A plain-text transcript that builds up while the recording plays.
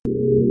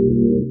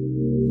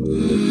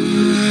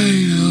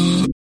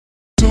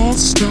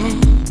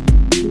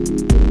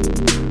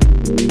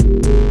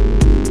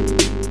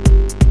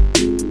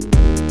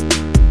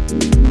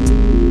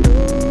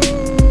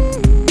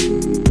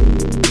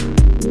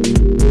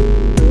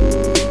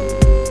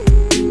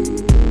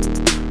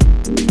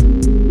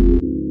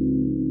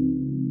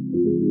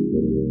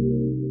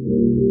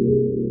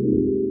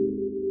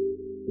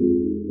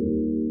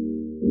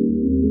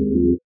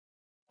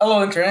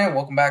Internet.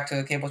 Welcome back to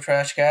the Cable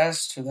Trash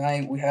Cast.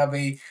 Tonight we have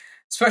a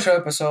special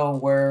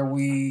episode where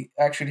we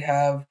actually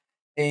have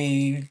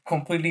a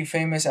completely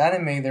famous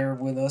animator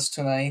with us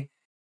tonight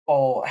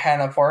called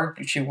Hannah Park.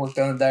 She worked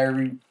on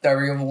the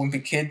Diary of a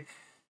Wimpy Kid,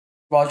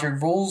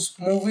 Rodrick Rules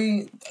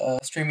movie,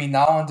 streaming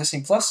now on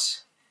Disney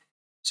Plus.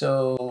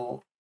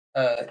 So,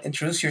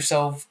 introduce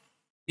yourself,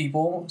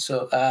 people.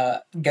 So,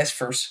 guess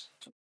first.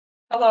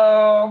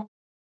 Hello.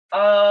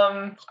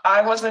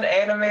 I was an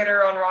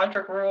animator on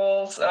Rodrick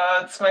Rules.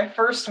 It's my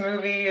first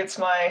movie. It's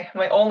my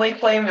only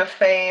claim to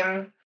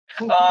fame.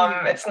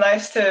 It's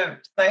nice to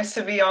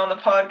be on the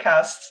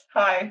podcast.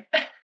 Hi.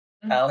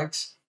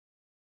 Alex.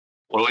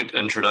 What are we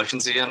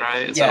introductions again?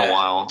 Right? It's been a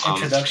while.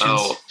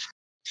 Introductions.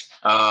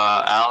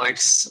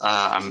 Alex.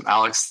 I'm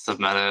Alex the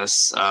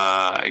Menace.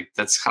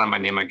 That's kind of my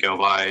name I go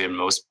by in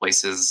most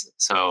places.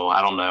 So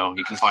I don't know.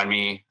 You can find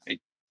me. I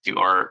do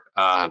art.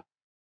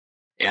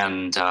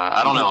 And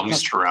I don't know. I'm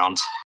just around.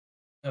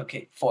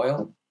 Okay,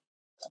 Foil.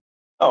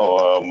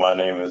 My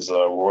name is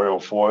Royal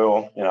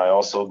Foil, and I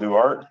also do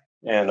art.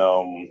 And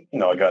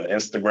I got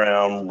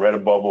Instagram,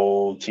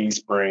 Redbubble,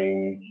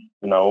 Teespring.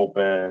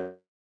 Open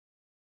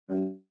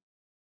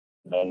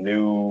a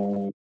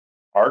new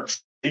art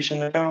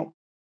station account.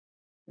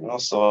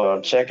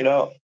 So check it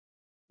out.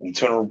 And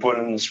Twitter will put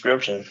it in the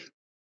description.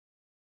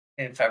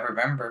 If I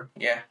remember,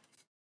 yeah.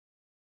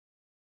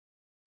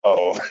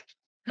 Oh.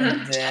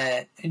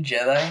 The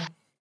Jedi.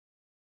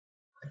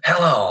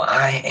 Hello,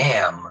 I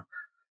am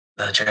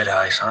the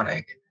Jedi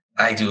Sonic.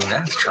 I do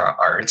not draw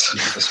art,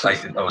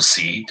 despite an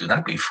OC. Do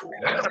not be fooled.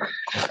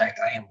 In fact,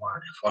 I am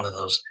one of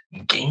those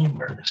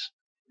gamers.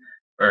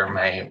 Where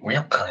my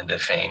real claim to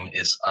fame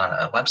is on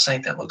a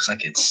website that looks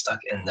like it's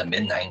stuck in the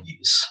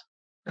mid-90s.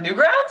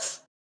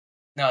 Newgrounds?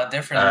 No, a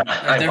different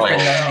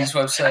 90s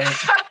website.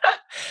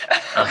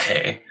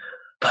 Okay,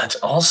 but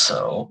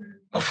also,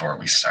 before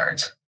we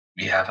start,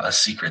 we have a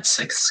secret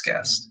sixth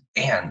guest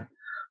and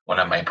one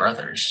of my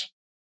brothers,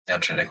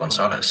 Rodrick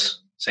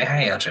Gonzalez. Say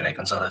hi, Rodrick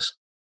Gonzalez.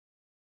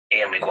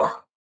 Hey,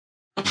 amigo.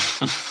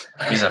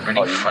 He's a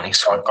pretty funny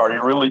song.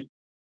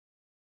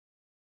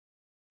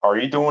 Are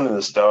you doing a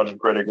nostalgia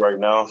critic right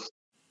now?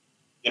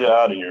 Get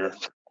out of here.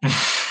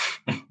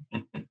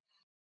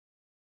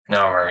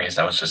 No worries,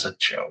 that was just a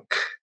joke.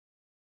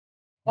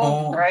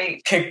 Oh,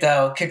 right. Kicked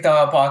out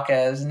of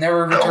podcast.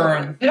 Never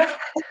return.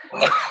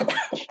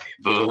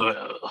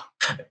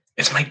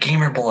 It's my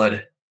gamer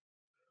blood.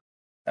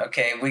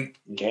 Okay, we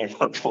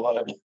gamer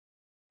blood.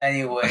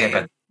 Anyway. Okay,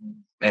 but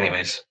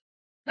anyways.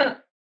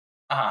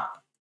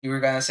 You were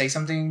gonna say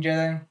something,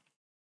 Jedi?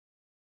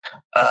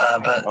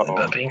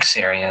 But being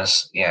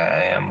serious, yeah,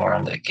 I am more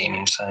on the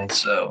gaming side,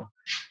 so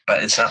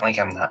but it's not like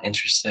I'm not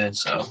interested,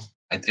 so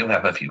I do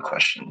have a few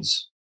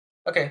questions.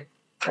 Okay.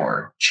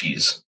 For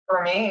Cheese.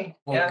 For me.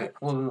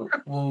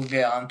 We'll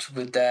get on to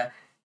with that.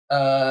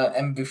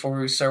 And before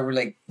we start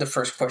with the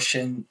first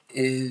question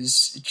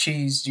is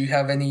Cheese, do you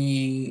have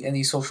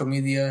any social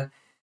media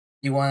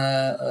you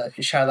wanna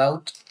shout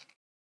out?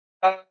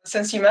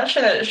 Since you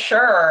mentioned it,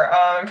 sure.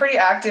 I'm pretty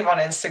active on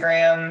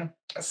Instagram,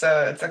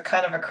 so it's a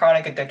kind of a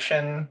chronic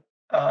addiction.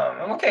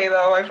 I'm okay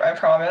though, I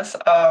promise.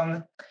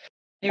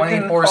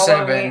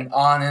 24/7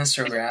 on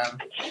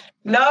Instagram.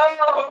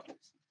 No.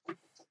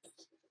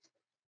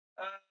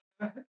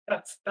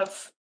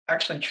 That's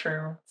actually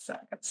true.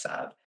 That's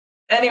sad.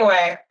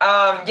 Anyway,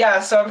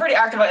 so I'm pretty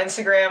active on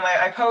Instagram.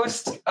 I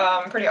post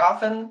pretty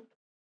often.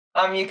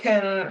 You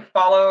can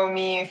follow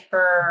me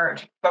for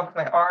both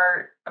my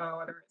art,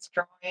 whether it's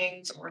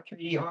drawings or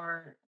 3D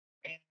art,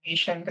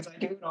 animation, because I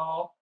do it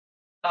all.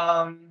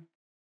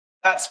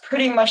 That's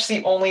pretty much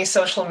the only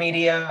social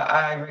media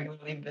I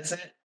regularly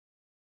visit.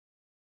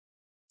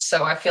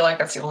 So I feel like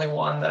that's the only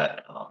one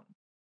that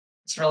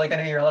is really going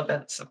to be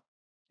relevant. So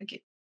thank you.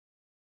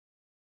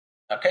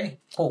 Okay,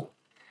 cool.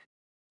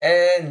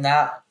 And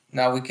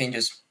now we can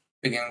just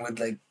begin with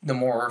the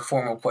more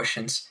formal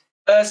questions.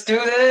 Let's do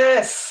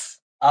this.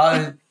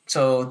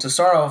 So to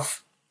start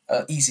off,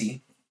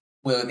 easy.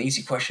 Well, an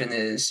easy question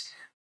is,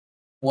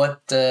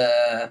 what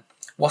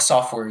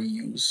software you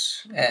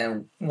use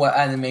and what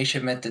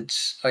animation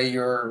methods are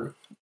you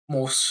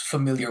most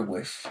familiar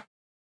with?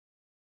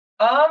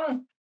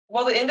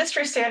 Well, the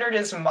industry standard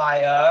is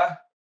Maya.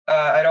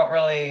 I don't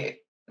really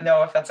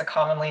know if that's a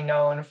commonly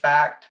known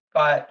fact,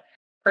 but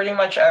pretty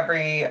much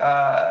every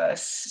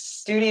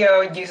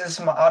studio uses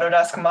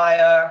Autodesk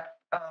Maya.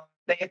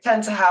 They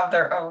tend to have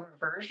their own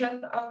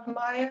version of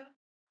Maya,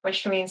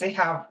 which means they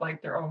have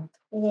their own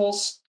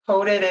tools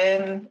coded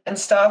in and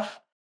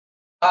stuff.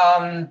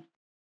 I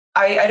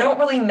don't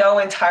really know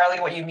entirely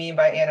what you mean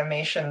by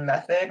animation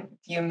method.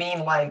 Do you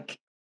mean my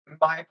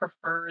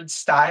preferred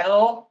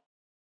style?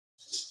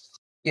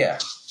 Yeah.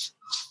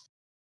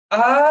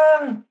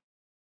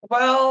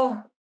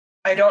 Well,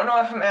 I don't know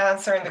if I'm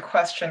answering the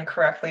question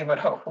correctly, but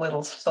hopefully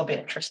it'll still be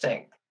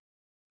interesting.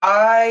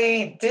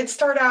 I did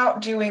start out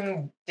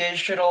doing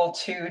digital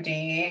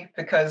 2D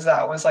because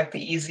that was the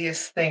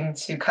easiest thing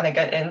to kind of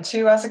get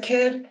into as a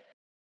kid.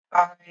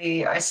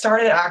 I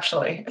started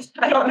actually.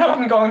 I don't know if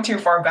I'm going too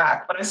far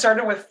back, but I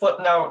started with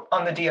Flipnote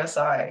on the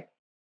DSi.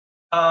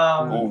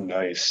 Oh,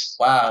 nice.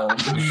 Wow,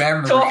 12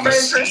 memories.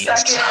 frames per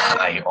second.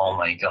 CSI, oh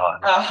my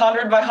god.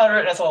 100 by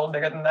 100. It's a little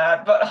bigger than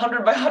that, but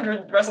 100 by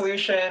 100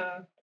 resolution.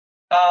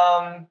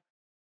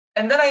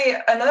 And then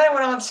I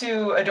went on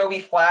to Adobe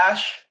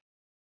Flash.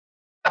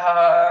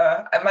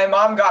 My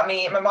mom and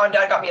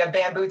dad got me a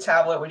bamboo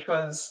tablet, which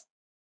was,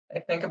 I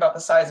think, about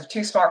the size of 2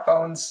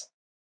 smartphones.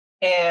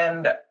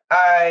 And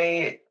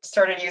I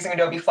started using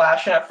Adobe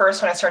Flash. And at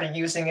first, when I started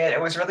using it,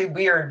 it was really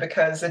weird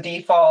because the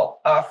default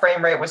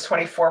frame rate was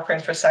 24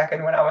 frames per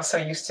second when I was so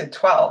used to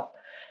 12.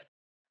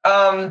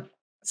 From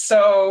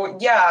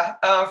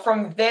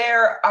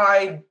there,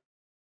 I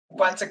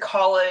went to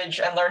college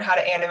and learned how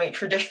to animate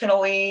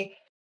traditionally.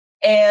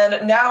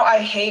 And now I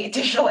hate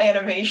digital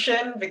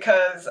animation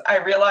because I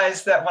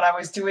realized that when I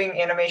was doing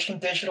animation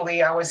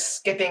digitally, I was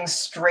skipping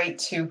straight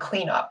to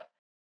cleanup.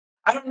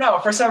 I don't know,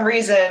 for some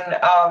reason,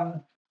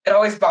 it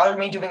always bothered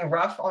me doing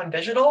rough on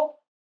digital.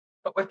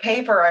 But with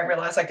paper, I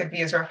realized I could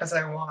be as rough as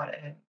I want.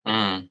 And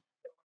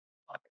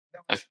I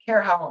don't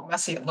care how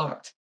messy it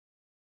looked.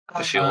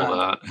 I feel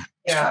that.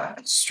 Yeah.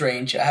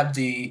 Strange. I have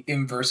the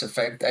inverse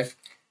effect.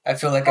 I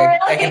feel like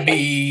I can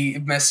be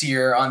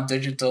messier on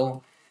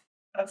digital.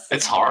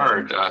 It's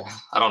hard.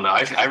 I don't know.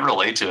 I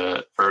relate to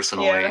it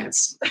personally. Yeah.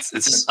 It's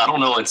just, I don't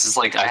know. It's just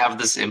like I have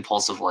this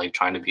impulse of like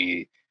trying to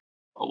be.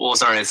 Well,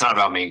 sorry, it's not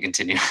about me.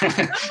 Continue. Go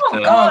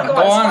on, Alex.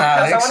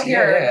 I want to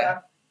hear it. Yeah.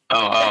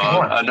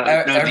 No,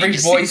 every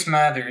voice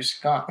matters.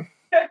 Go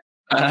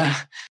on.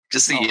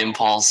 Just the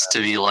impulse to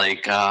be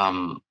like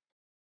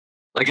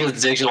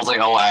it's digital. It's like,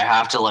 oh, I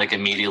have to like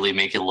immediately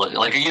make it look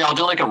like, I'll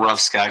do like a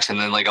rough sketch and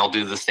then like I'll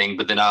do the thing,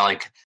 but then I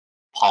like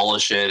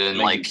polish it and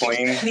like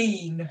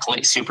clean,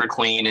 super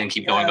clean, and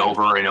keep going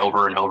over and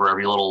over and over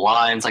every little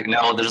line. It's like,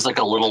 no, there's like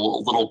a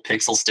little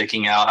pixel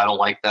sticking out. I don't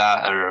like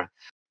that. Or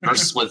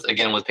versus with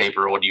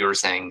paper, what you were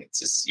saying, it's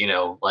just,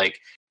 like,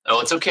 oh,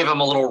 it's okay if I'm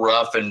a little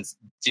rough and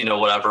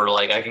whatever.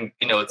 Like I can,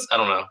 it's, I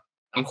don't know.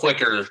 I'm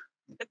quicker.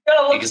 It's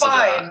gonna look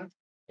fine.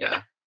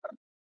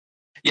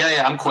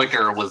 Yeah, I'm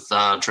quicker with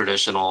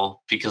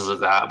traditional because of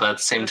that. But at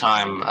the same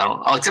time, I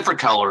don't. Except for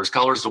colors.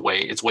 Colors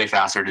it's way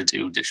faster to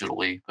do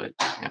digitally. But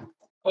yeah.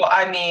 Well,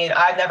 I mean,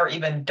 I've never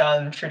even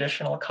done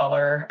traditional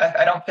color.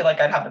 I don't feel like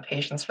I'd have the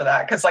patience for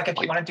that. Because, like, if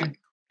you want to do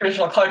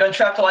traditional color, don't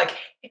you have to, like,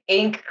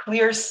 ink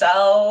clear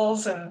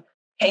cells and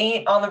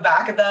paint on the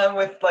back of them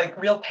with, like,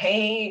 real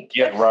paint?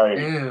 Yeah, right.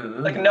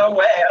 Like, no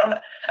way.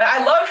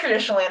 I love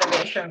traditional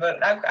animation,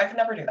 but I could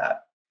never do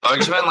that. I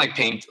just meant like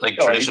paint, like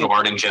traditional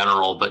art in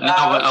general, but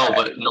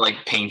but like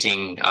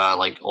painting,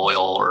 like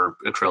oil or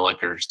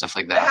acrylic or stuff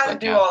like that. I had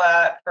to do all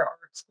that for art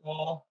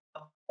school.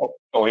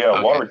 Oh yeah,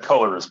 okay.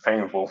 Watercolor is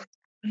painful.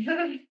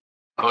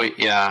 Oh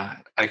yeah,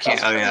 I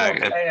can't.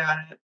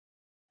 I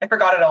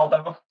forgot it all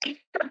though.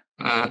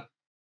 And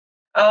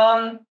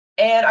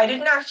I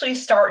didn't actually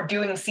start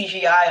doing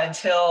CGI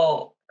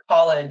until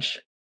college.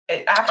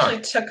 It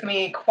actually took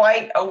me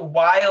quite a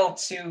while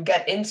to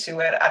get into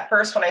it. At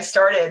first, when I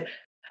started,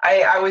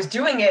 I was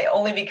doing it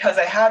only because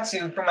I had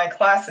to for my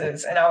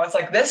classes. And I was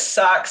like, this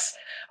sucks.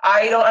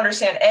 I don't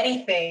understand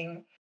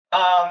anything.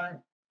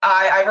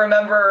 I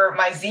remember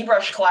my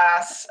ZBrush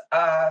class.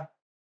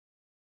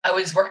 I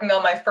was working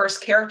on my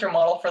first character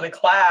model for the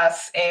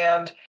class,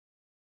 and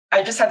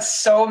I just had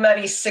so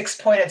many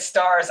 6-pointed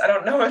stars. I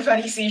don't know if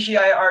any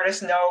CGI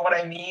artists know what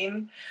I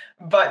mean,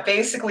 but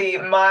basically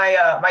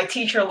my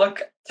teacher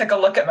took a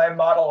look at my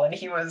model, and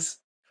he was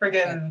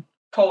friggin'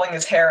 pulling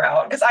his hair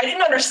out because I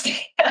didn't understand.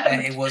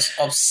 And he was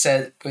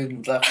upset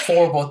with the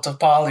horrible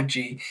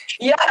topology.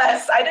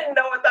 Yes, I didn't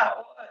know what that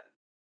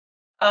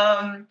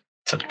was.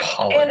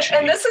 Topology.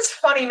 And this is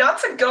funny, not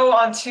to go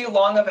on too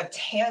long of a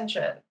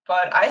tangent,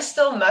 but I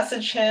still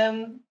message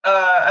him.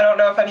 I don't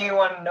know if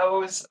anyone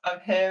knows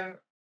of him.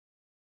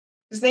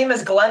 His name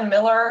is Glenn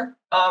Miller.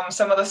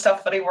 Some of the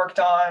stuff that he worked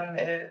on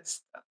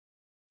is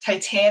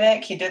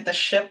Titanic. He did the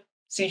ship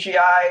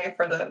CGI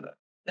for the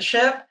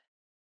ship.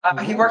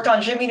 He worked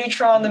on Jimmy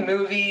Neutron, the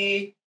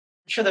movie.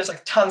 I'm sure there's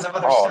like tons of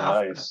other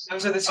stuff. Nice.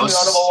 Those are the two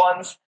notable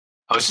ones.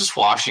 I was just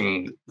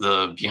watching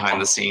the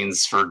behind the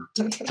scenes for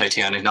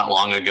Titanic not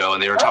long ago,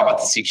 and they were talking about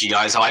the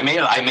CGI. So I may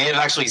have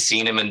actually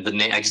seen him in the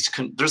name. I just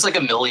couldn't, there's like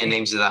a million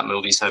names in that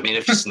movie, so I may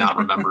have just not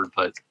remembered.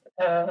 But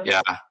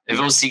yeah, if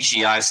it was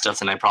CGI stuff,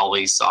 then I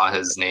probably saw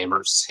his name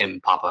or him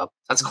pop up.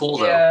 That's cool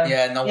though.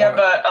 Yeah,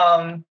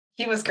 but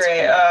he was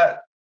great.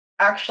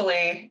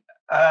 Actually,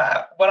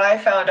 when I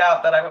found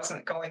out that I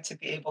wasn't going to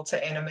be able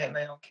to animate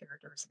my own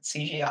characters in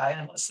CGI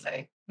unless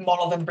I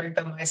model them, rig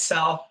them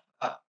myself,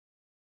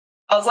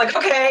 I was like,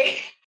 okay,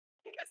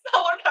 I guess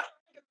I'll learn how to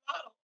rig a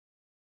model.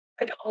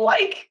 I don't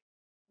like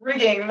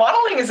rigging.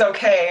 Modeling is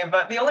okay,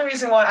 but the only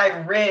reason why I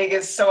rig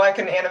is so I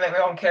can animate my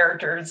own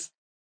characters.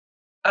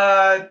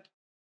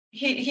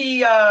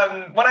 He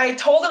when I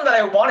told him that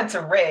I wanted to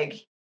rig,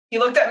 he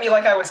looked at me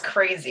like I was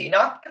crazy.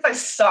 Not because I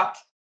sucked.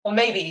 Well,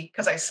 maybe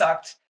because I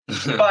sucked.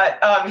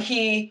 But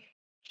he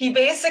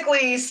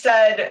basically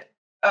said,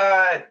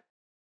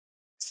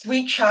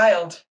 sweet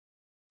child,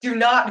 do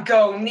not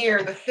go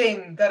near the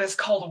thing that is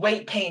called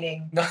weight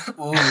painting,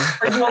 Ooh.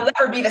 or you will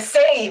never be the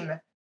same.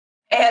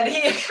 And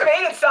he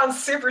made it sound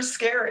super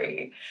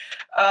scary.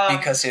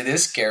 Because it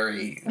is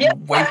scary. Yeah.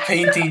 Weight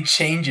painting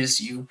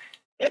changes you.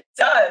 It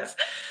does.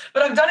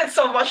 But I've done it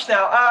so much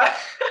now.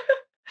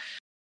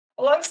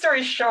 Long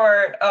story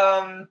short,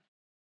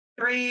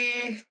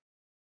 3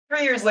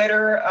 years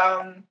later,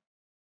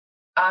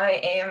 I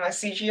am a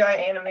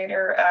CGI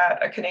animator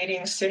at a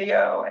Canadian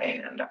studio,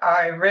 and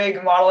I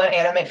rig, model, and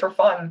animate for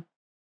fun.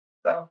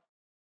 So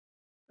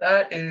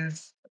that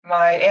is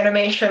my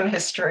animation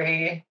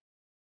history.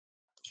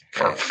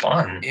 For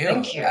fun. Ew,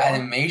 Thank you.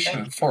 animation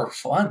Thank you. for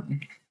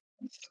fun.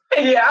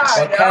 Yeah,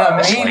 I What kind of know.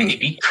 It's Maybe. like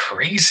be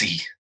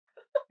crazy.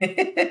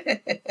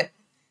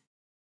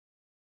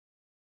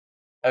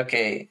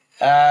 Okay.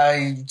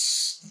 I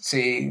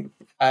see.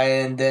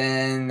 And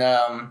then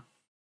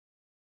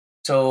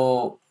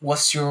so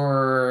what's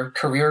your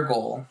career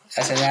goal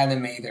as an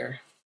animator?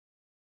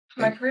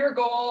 My career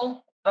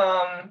goal,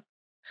 well,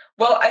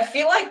 I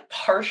feel like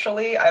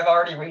partially I've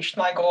already reached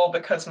my goal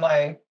because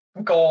my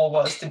goal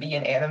was to be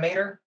an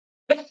animator.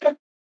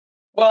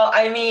 Well,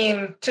 I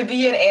mean, to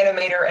be an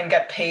animator and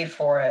get paid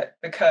for it,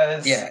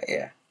 because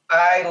Yeah.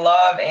 I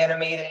love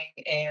animating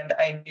and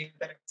I knew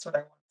that it's what I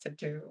wanted to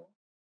do.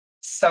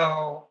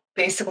 So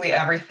basically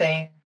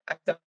everything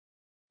I've done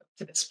up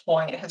to this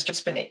point has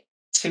just been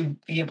to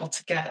be able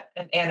to get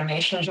an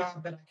animation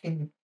job that I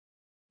can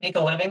make a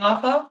living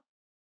off of.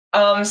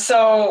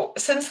 So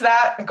since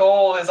that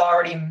goal is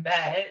already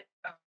met,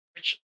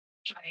 which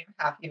I am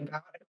happy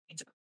about, I don't need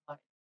to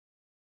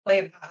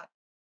play that.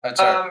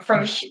 Sorry.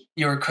 From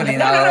You were cutting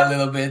No. out a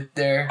little bit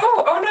there.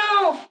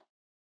 Oh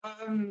no.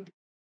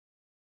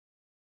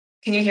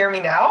 Can you hear me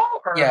now?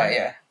 Or...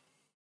 Yeah.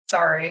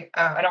 Sorry,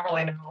 I don't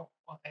really know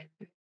why.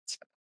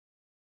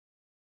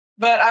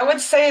 But I would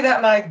say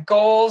that my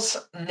goals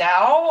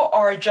now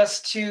are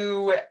just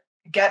to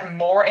get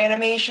more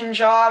animation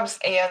jobs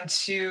and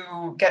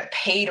to get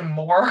paid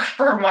more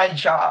for my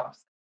jobs.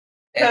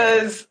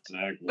 Because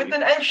with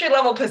an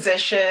entry-level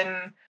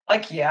position,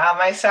 like, yeah,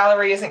 my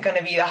salary isn't going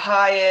to be the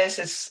highest.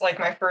 It's like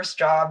my first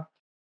job.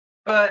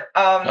 But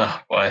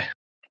Oh boy.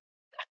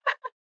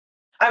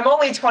 I'm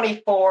only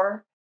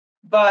 24,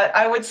 but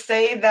I would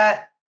say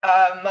that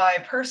my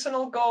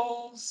personal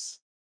goals,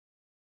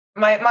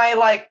 my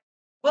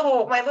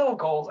little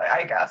goals,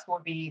 I guess,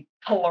 would be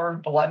to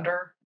learn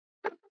Blender.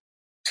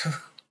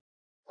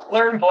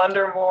 Learn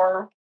Blender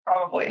more,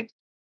 probably.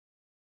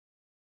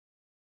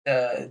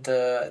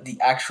 The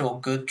actual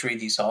good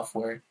 3D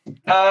software.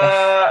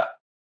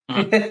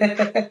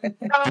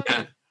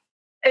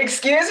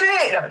 Excuse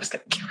me? No, I'm just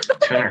kidding.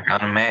 Tuner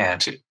gone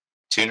mad.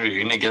 Tuner,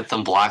 you're gonna get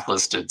them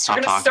blacklisted. Stop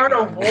We're gonna talking. start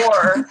a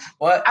war.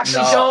 What?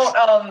 Actually, No,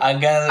 don't. I'm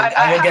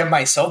gonna get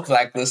myself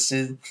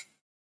blacklisted.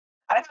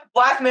 I have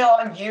blackmail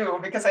on you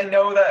because I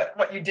know that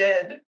what you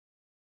did.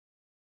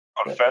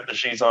 The fact that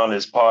she's on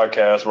this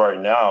podcast right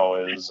now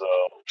is.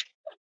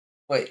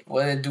 Wait,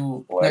 what did I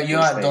do? No, you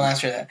don't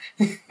answer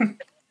that.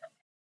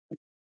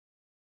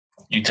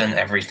 You've done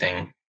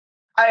everything.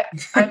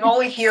 I'm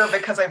only here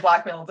because I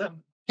blackmailed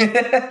him.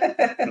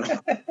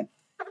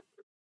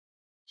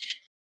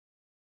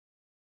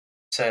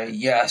 So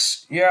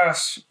yes,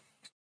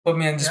 put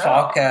me in this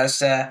podcast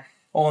that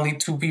only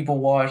 2 people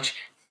watch.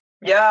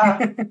 Yeah,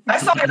 I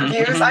saw your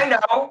views. I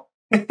know.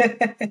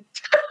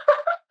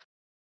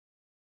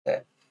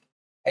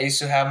 I used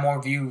to have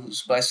more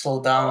views, but I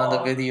slowed down on the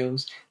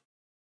videos.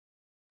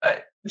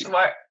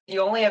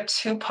 You only have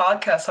 2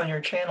 podcasts on your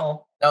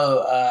channel.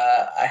 No,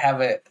 I have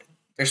it.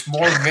 There's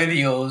more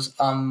videos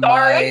on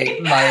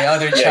my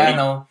other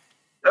channel.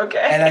 Okay.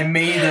 And I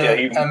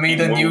made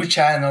a new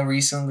channel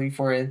recently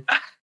for it.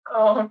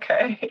 Oh,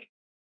 okay.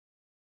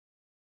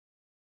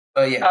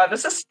 But yeah.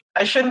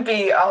 I shouldn't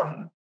be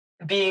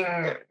being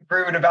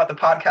rude about the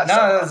podcast.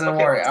 No, don't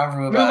worry. I'm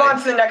rude about it. Move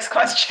on to the next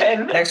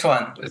question. Next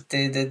one.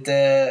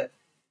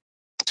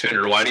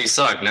 Tuner, why do you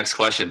suck? Next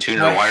question.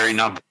 Tuner, why are you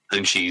not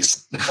building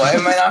cheese? Why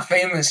am I not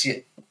famous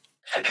yet?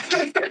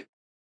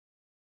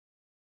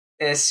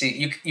 Let's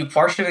see. You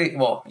partially,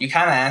 well, you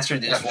kind of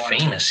answered this one.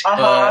 Famous.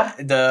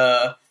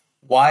 But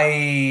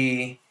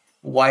why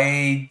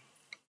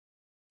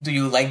do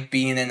you like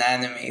being an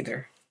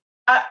animator?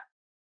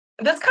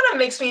 This kind of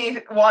makes me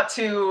want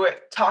to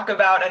talk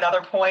about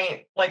another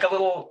point, like a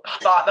little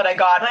thought that I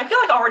got. And I feel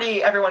like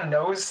already everyone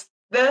knows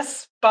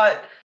this,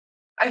 but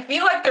I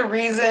feel like the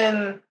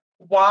reason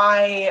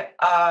why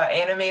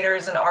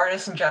animators and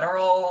artists in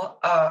general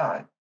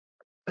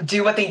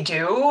do what they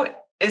do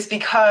is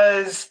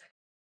because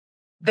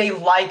they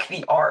like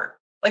the art.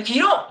 Like,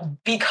 you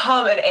don't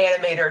become an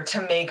animator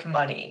to make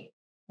money.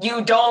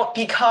 You don't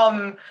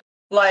become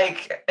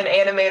like an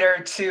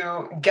animator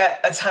to get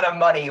a ton of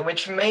money,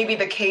 which may be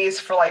the case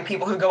for like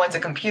people who go into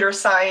computer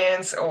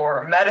science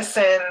or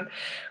medicine,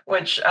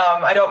 which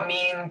I don't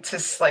mean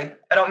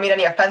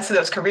any offense to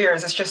those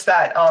careers. It's just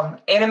that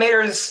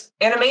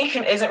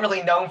animation isn't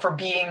really known for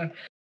being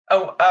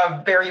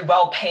a very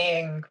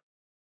well-paying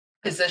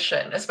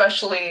position,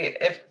 especially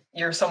if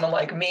you're someone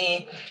like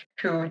me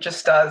who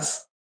just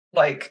does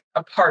like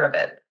a part of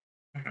it.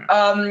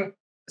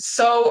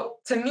 So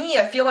to me,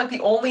 I feel like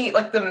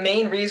the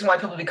main reason why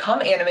people become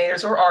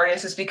animators or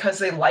artists is because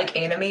they like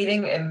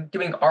animating and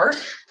doing art.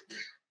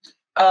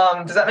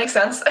 Does that make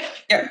sense?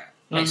 Yeah,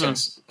 makes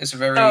sense. It's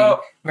very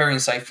very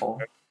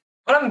insightful.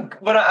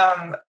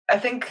 I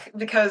think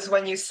because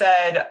when you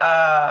said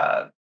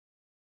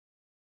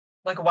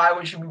like why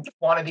would you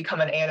want to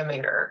become an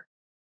animator?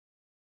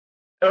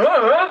 I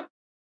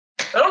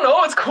don't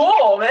know. It's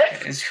cool,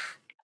 man.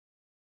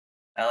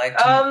 I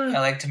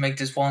like to make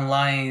this one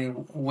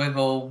line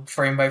wiggle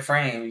frame by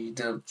frame. You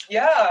do.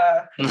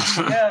 Yeah.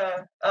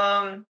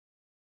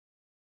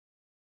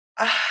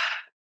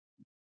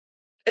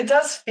 It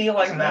does feel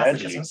like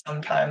masochism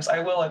sometimes, I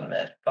will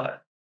admit,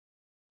 but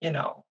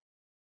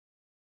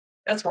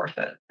it's worth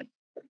it.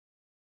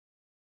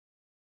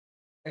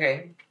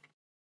 Okay.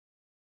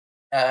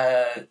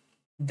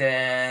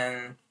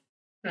 Then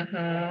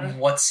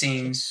what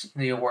scenes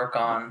do you work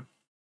on?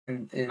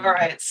 All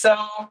right, so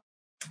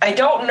I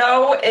don't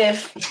know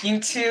if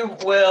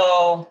YouTube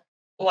will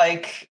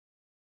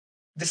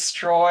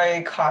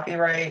destroy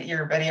copyright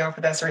your video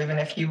for this, or even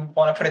if you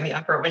want to put in the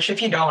effort, which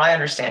if you don't, I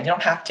understand. You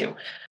don't have to.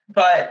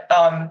 But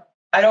I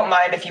don't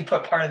mind if you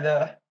put part of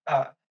the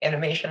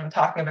animation I'm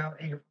talking about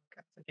in your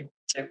podcast if you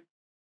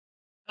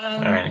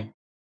want to.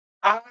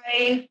 All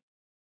right.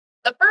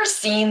 The first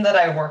scene that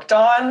I worked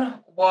on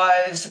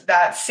was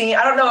that scene.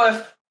 I don't know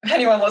if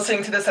anyone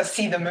listening to this has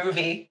seen the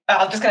movie.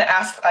 I'm just going to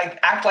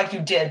act like you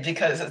did,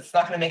 because it's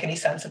not going to make any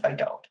sense if I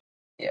don't.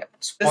 Yeah.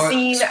 The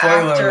scene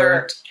spoiler after.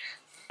 Alert.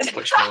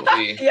 Which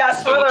movie? Yeah,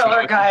 spoiler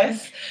alert,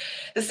 guys.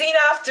 The scene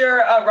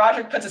after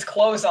Rodrick puts his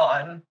clothes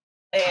on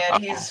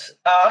and he's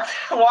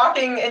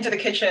walking into the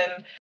kitchen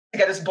to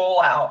get his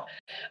bowl out.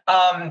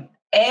 And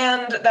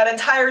that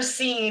entire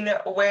scene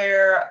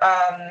where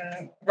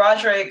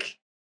Rodrick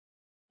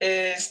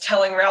is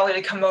telling Rowley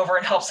to come over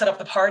and help set up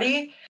the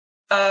party.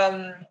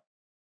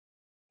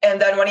 And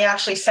then when he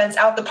actually sends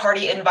out the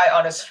party invite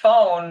on his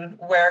phone,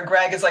 where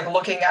Greg is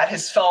looking at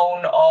his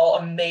phone all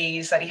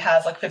amazed that he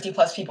has 50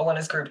 plus people in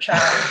his group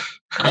chat.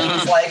 And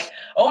he's like,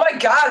 oh my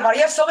God, why do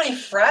you have so many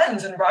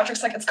friends? And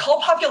Roderick's like, it's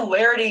called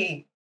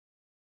popularity.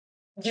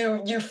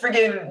 You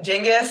friggin'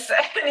 dingus.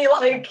 And he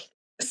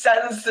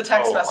sends the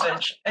text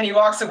message and he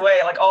walks away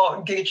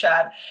all giga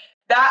chat.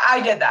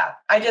 I did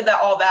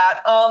all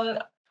that.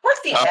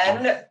 Towards the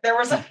end, there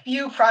was a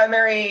few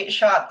primary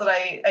shots that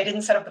I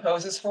didn't set up the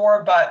poses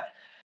for, but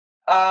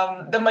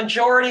the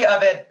majority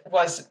of it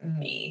was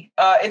me.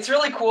 It's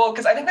really cool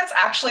because I think that's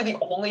actually the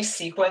only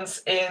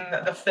sequence in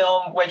the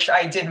film which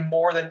I did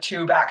more than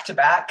 2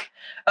 back-to-back.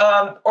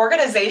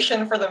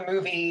 Organization for the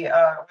movie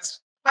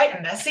was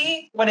quite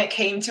messy when it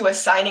came to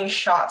assigning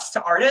shots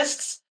to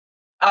artists.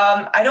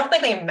 I don't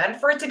think they meant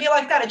for it to be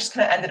like that. It just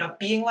kind of ended up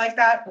being like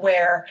that,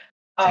 where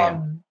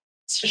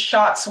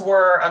shots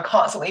were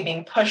constantly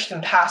being pushed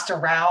and passed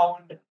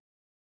around.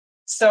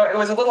 So it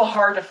was a little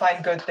hard to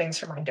find good things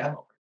for my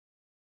demo.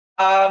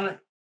 Other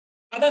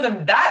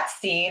than that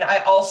scene, I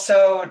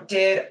also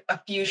did a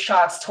few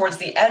shots towards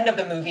the end of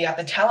the movie at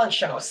the talent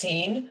show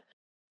scene.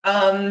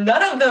 None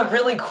of the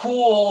really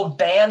cool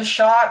band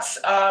shots,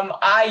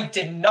 I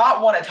did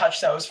not want to touch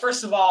those.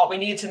 First of all, we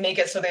needed to make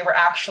it so they were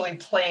actually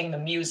playing the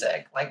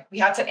music. We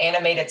had to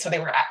animate it so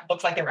they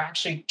looked like they were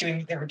actually doing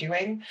what they were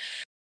doing,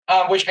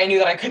 which I knew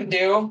that I couldn't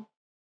do.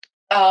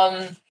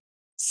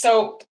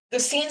 So the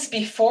scenes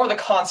before the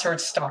concert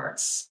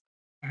starts,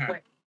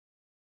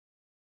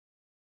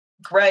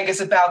 Greg is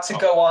about to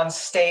go on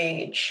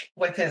stage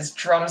with his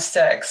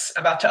drumsticks,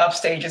 about to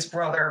upstage his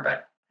brother,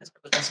 but his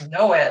brother doesn't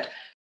know it.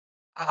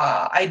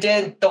 I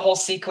did the whole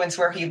sequence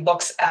where he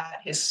looks at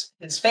his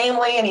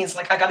family and he's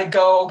like, I gotta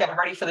go get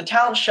ready for the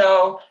talent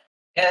show.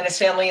 And his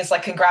family is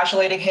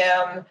congratulating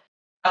him.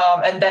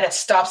 And then it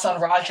stops on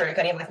Rodrick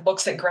and he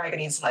looks at Greg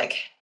and he's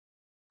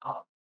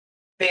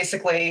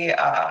basically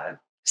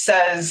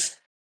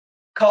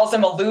calls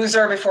him a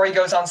loser before he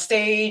goes on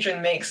stage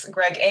and makes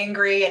Greg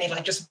angry, and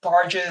he just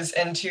barges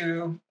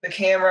into the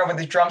camera with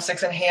his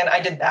drumsticks in hand. I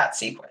did that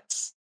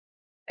sequence.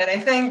 And I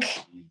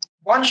think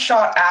one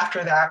shot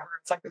after that, where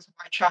it's this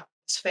wide shot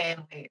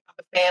of the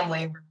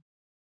family.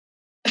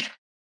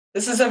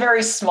 This is a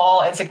very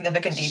small,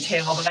 insignificant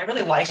detail, but I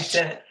really liked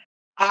it.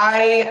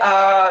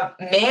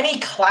 Manny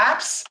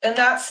claps in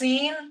that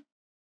scene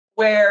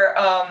where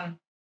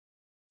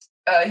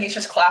he's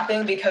just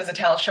clapping because the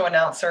talent show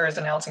announcer is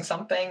announcing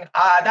something.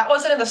 That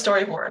wasn't in the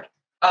storyboard.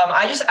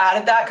 I just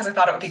added that because I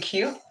thought it would be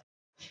cute.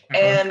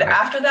 And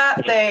after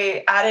that,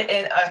 they added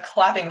in a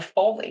clapping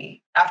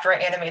Foley after I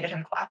animated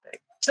him clapping.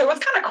 So it was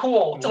kind of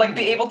cool to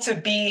be able to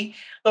be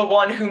the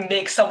one who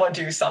makes someone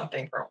do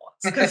something for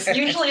once. Because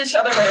usually it's the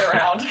other way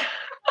around.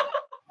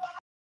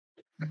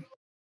 So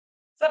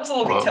that was a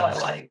little detail I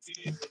liked.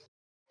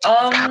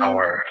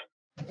 Power.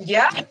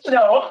 Yeah,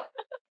 no.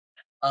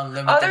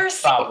 Unlimited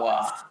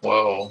power.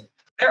 Whoa.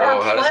 There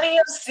are plenty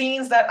of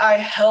scenes that I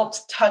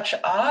helped touch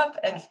up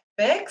and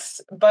fix,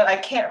 but I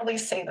can't really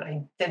say that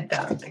I did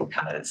them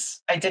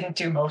because I didn't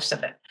do most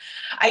of it.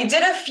 I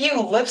did a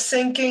few lip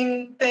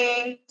syncing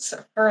things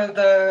for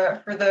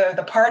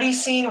the party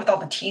scene with all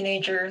the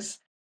teenagers.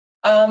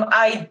 Oh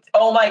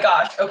my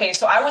gosh. Okay,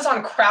 so I was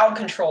on crowd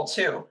control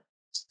too.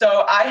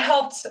 So I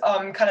helped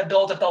kind of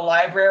build up the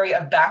library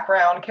of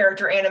background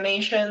character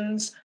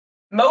animations,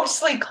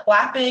 mostly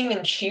clapping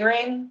and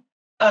cheering,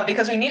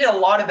 because we needed a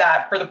lot of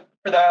that for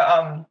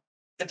the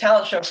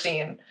talent show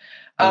scene.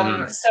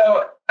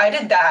 So I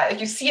did that. If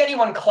you see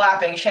anyone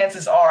clapping,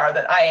 chances are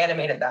that I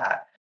animated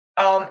that.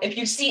 If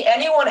you see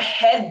anyone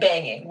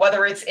headbanging,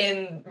 whether it's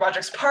in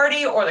Rodrick's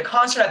party or the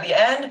concert at the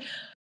end,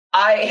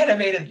 I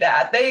animated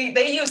that.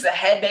 They use the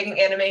headbanging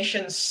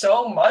animation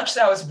so much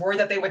that I was worried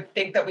that they would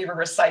think that we were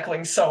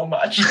recycling so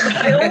much.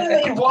 I only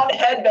made one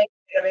headbanging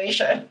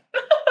animation.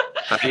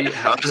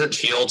 How does it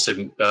feel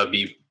to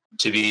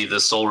be the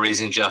sole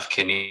reason Jeff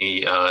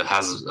Kinney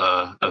has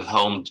a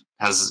home,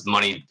 has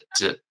money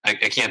to? I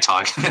can't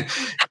talk.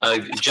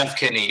 Jeff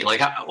Kinney,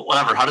 like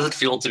whatever. How does it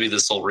feel to be the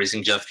sole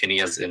reason Jeff Kinney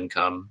has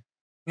income?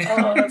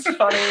 Oh, that's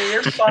funny.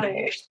 You're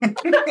funny.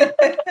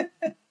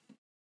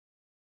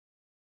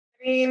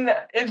 I mean,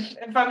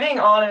 if I'm being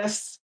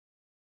honest,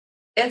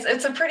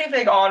 it's a pretty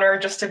big honor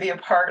just to be a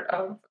part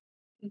of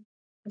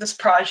this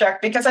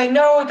project because I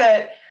know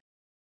that.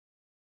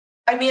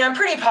 I mean, I'm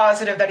pretty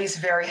positive that he's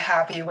very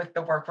happy with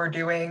the work we're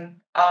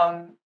doing.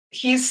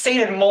 He's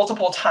stated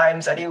multiple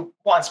times that he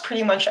wants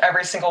pretty much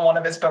every single one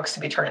of his books to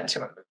be turned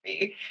into a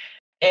movie,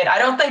 and I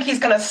don't think he's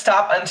going to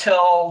stop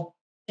until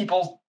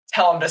people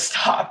tell him to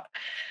stop.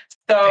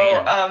 So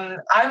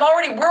we're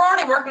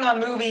already working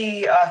on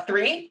movie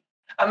 3.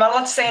 I'm not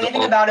allowed to say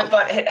anything about it,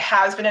 but it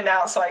has been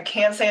announced, so I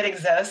can say it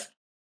exists.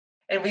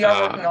 And we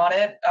are working on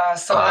it.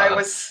 I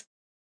was...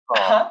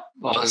 Well,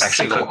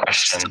 actually, a quick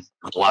question.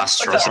 Last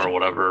straw or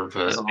whatever.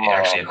 But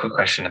actually, a quick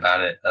question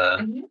about it.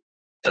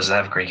 Does it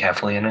have Greg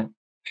Heffley in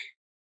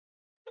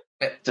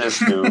it? This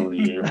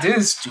dude.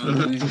 This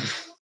dude.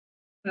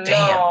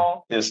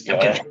 No. This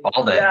guy.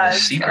 All the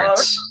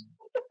secrets.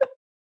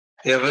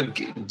 Yeah,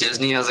 but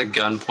Disney has a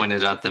gun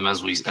pointed at them as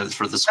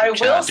for this. I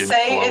will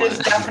say it is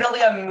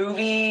definitely a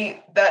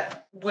movie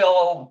that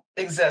will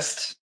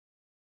exist.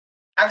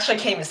 Actually, I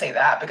can't even say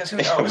that because who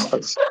knows?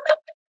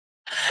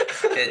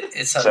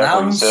 It's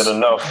announced, said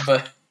enough.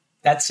 But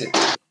that's it.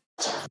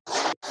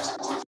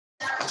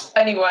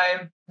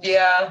 Anyway,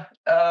 yeah.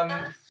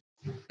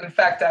 In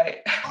fact,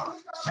 I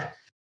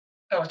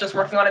was just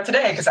working on it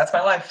today because that's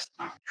my life.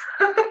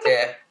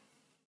 Yeah.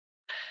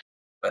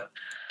 But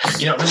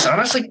this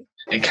honestly.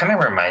 It kind of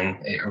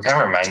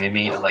reminded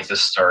me of like the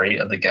story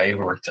of the guy who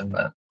worked in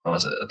the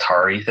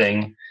Atari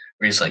thing,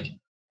 where he's like,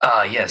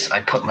 yes,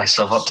 I put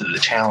myself up to the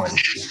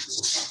challenge.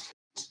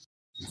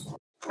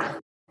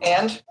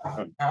 And?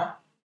 Huh?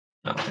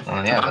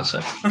 Yeah, that's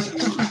it.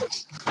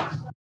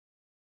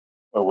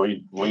 Oh, what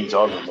are you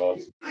talking about?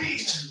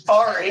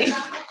 Sorry.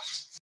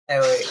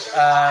 Anyway,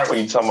 what are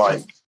you talking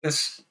about?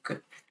 This,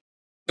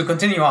 to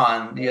continue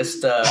on,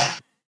 just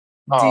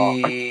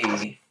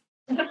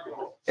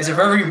it's a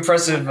very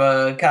impressive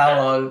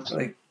catalog.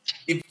 Like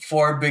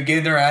for a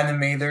beginner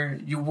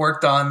animator, you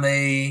worked on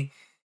a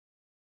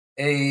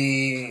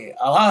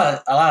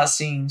lot of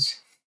scenes.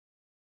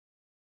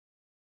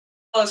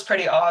 It was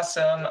pretty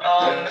awesome.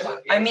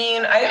 I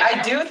mean,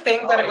 I do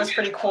think that it was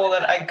pretty cool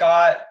that I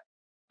got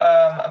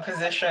a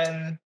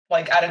position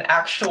like at an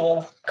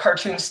actual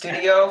cartoon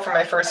studio for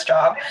my first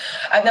job.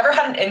 I've never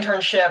had an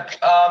internship.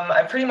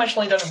 I've pretty much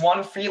only done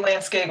one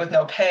freelance gig with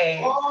no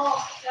pay.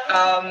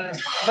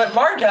 But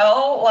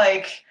Mardell,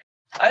 like,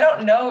 I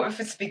don't know if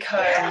it's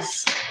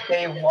because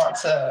they want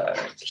to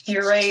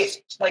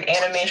curate like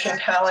animation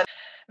talent.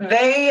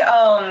 They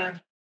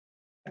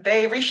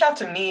reached out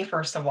to me,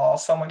 first of all,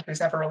 someone who's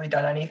never really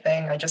done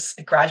anything. I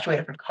just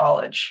graduated from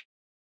college.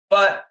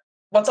 But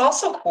what's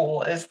also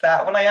cool is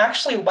that when I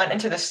actually went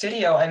into the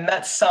studio, I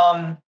met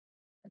some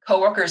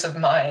coworkers of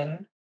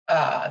mine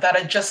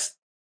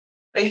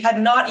they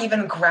had not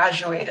even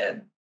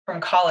graduated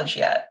from college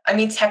yet. I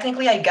mean,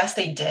 technically, I guess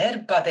they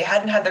did, but they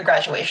hadn't had their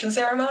graduation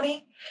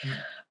ceremony.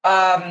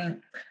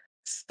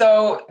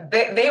 So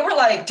they were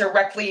like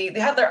they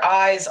had their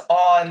eyes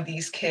on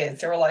these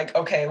kids. They were like,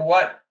 okay,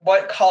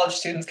 what college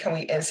students can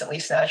we instantly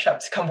snatch up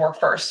to come work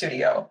for our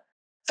studio?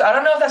 So I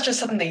don't know if that's just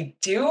something they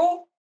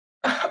do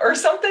or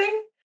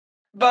something,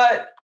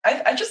 but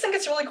I just think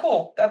it's really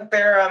cool that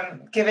they're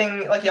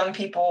giving like young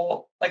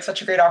people like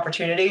such a great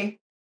opportunity.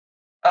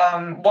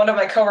 One of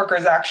my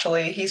coworkers,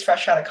 actually, he's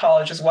fresh out of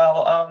college as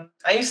well.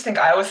 I used to think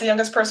I was the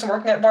youngest person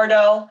working at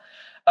Bardell.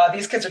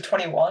 These kids are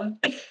 21.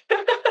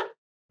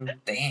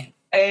 Damn.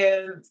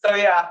 And so,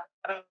 yeah.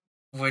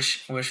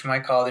 Wish my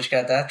college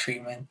got that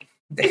treatment.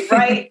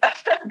 Right.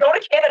 Go to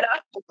Canada.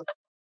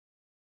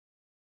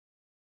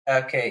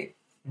 Okay.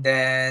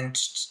 Then.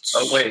 So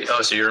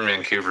you're in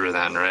Vancouver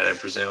then, right? I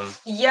presume.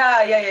 Yeah.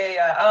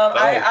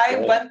 I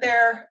went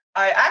there.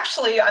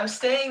 I'm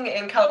staying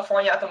in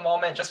California at the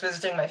moment, just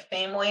visiting my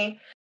family.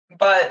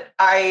 but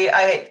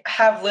I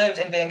have lived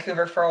in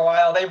Vancouver for a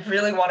while. They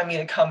really wanted me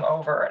to come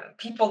over, and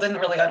people didn't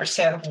really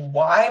understand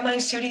why my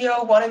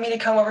studio wanted me to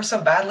come over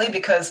so badly,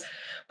 because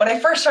when I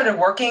first started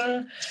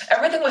working,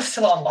 everything was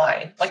still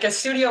online. Like, a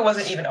studio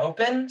wasn't even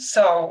open,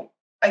 so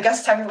I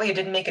guess technically it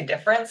didn't make a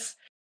difference.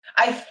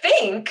 I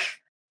think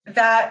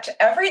that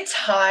every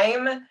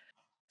time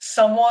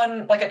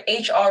someone, like an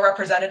HR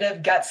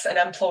representative, gets an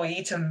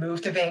employee to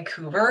move to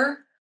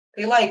Vancouver,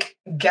 they like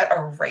get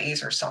a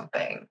raise or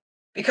something,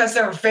 because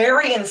they're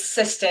very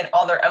insistent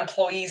on their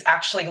employees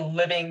actually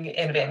living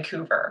in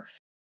Vancouver.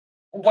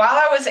 While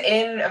I was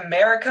in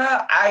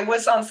America, I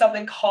was on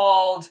something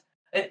called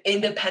an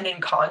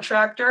independent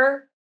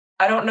contractor.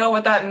 I don't know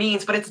what that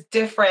means, but it's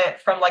different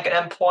from like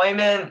an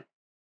employment,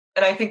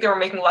 and I think they were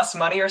making less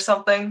money or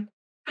something.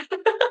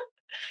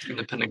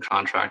 Independent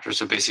contractor,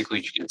 so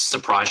basically it's a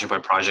project by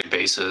project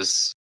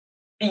basis.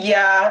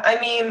 Yeah,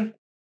 I mean,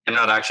 You're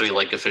not actually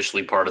like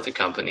officially part of the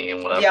company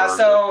and whatever. yeah,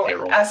 so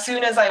as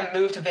soon as I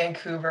moved to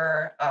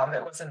Vancouver,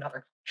 it was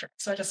another contract.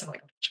 So I just had like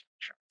a bunch of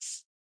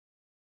contracts.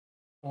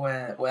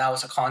 When I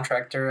was a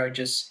contractor,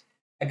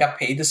 I got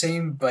paid the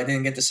same, but I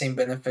didn't get the same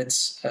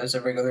benefits as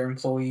the regular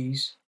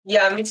employees.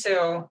 Yeah, me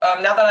too.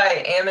 Now that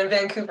I am in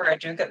Vancouver, I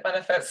do get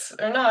benefits.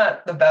 They're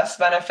not the best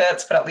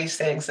benefits, but at least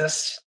they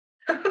exist.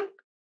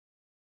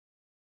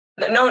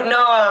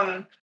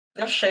 No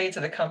shade to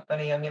the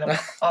company. I mean,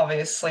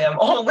 obviously, I'm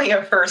only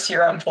a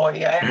first-year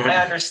employee. I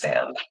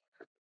understand.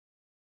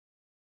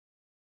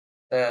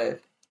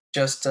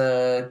 Just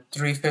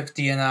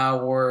 $3.50 an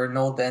hour,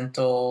 no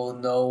dental,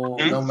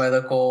 no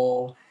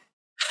medical.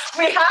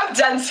 We have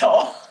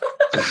dental.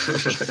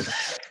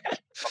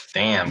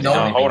 Damn, no,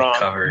 hold on.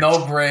 Covered.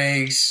 No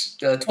breaks,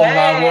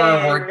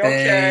 12-hour work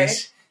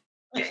days.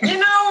 You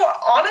know,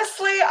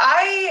 honestly,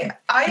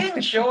 I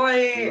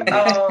enjoy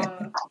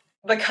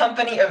the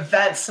company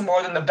events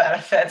more than the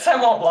benefits. I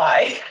won't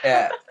lie.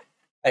 Yeah,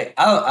 I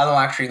don't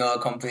actually know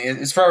the company.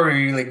 It's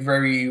probably like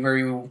very,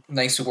 very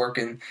nice to work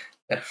in.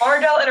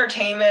 Bardell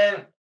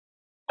Entertainment.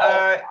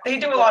 They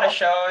do a lot of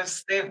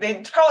shows.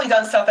 They've probably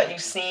done stuff that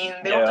you've seen.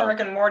 They worked on Rick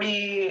and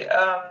Morty.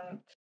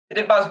 They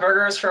did Bob's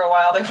Burgers for a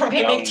while. They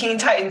made Teen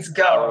Titans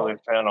Go. I'm not really a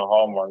fan of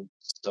Hallmark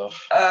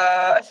stuff.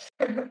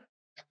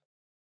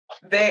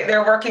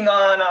 They're working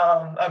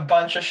on a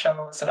bunch of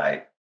shows that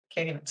I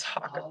can't even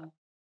talk about.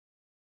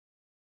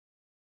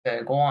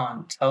 Okay, go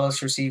on. Tell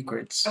us your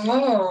secrets.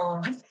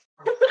 Oh.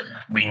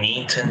 We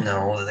need to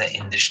know the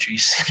industry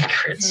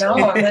secrets. No,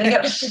 I'm gonna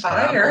get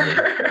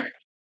fired.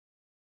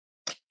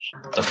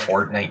 The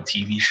Fortnite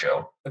TV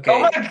show. Okay.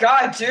 Oh my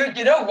god, dude!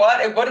 You know what?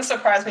 It wouldn't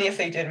surprise me if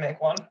they did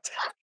make one.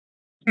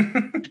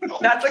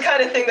 That's the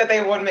kind of thing that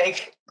they would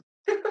make.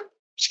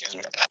 Excuse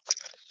me.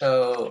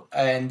 So,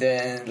 and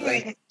then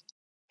like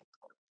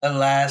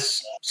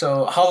alas,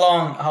 so how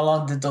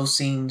long did those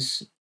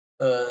scenes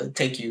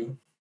take you?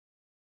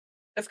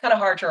 It's kind of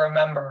hard to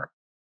remember.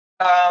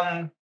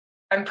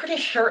 I'm pretty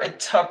sure it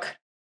took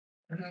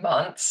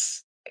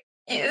months.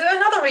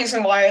 Another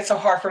reason why it's so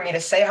hard for me to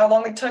say how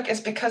long it took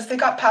is because they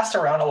got passed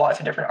around a lot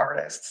to different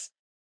artists.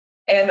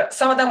 And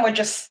some of them would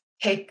just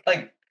take,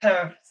 like, kind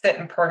of sit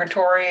in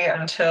purgatory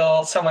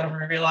until someone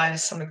would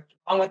realize something was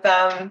wrong with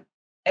them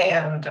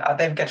and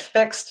they'd get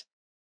fixed.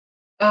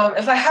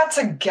 If I had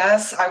to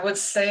guess, I would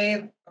say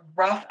a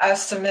rough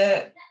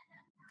estimate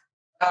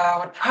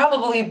would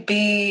probably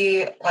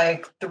be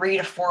like 3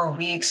 to 4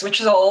 weeks, which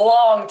is a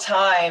long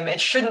time. It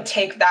shouldn't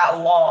take that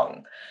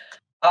long.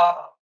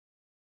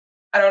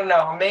 I don't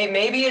know.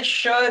 Maybe it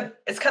should.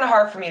 It's kind of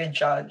hard for me to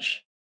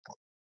judge.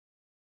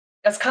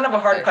 That's kind of a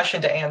hard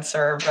question to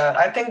answer, but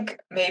I think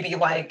maybe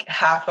like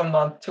half a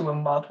month to a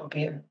month would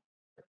be an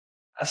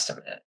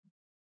estimate.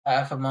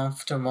 Half a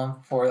month to a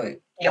month for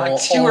like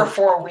like 2 or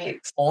 4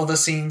 weeks. All the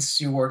scenes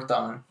you worked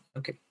on.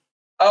 Okay.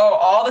 Oh,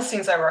 all the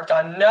scenes I worked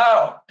on?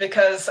 No,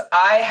 because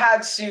I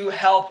had to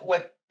help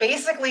with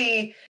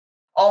basically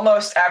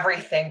almost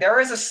everything. There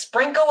is a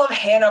sprinkle of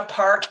Hannah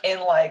Park in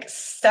like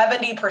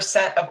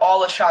 70% of all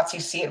the shots you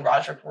see in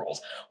Rodrick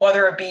Rules,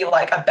 whether it be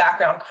like a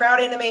background crowd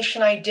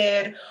animation I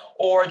did,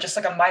 or just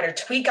like a minor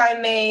tweak I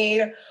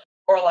made,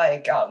 or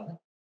like an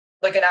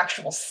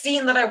actual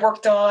scene that I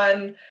worked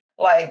on.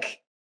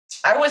 Like,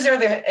 I was there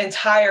the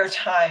entire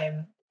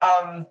time.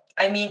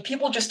 I mean,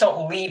 people just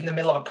don't leave in the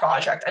middle of a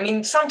project. I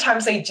mean,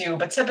 sometimes they do,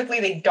 but typically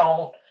they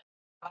don't.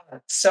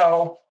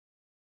 So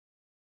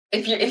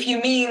if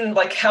you mean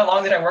like how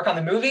long did I work on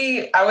the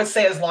movie, I would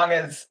say as long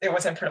as it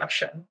was in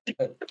production.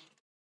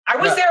 I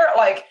was there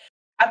like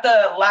at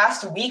the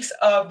last weeks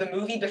of the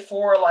movie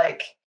before,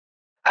 like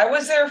I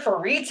was there for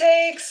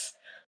retakes.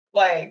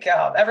 Like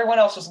everyone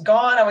else was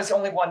gone. I was the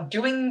only one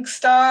doing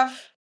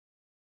stuff.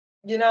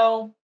 You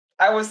know,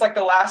 I was like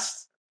the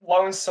last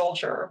lone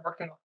soldier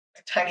working on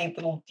tiny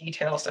little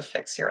details to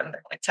fix here and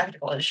there, like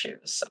technical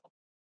issues. So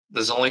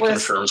This only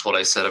confirms what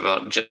I said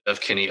about Jeff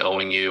Kinney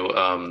owing you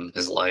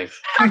his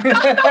life. He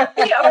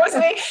owes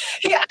me.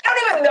 I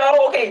don't even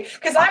know. Okay,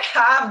 because I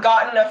have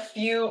gotten a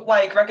few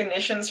like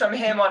recognitions from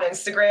him on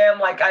Instagram.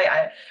 Like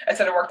I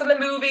said I worked in the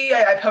movie.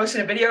 I posted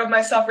a video of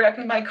myself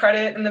reacting to my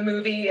credit in the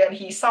movie, and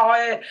he saw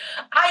it.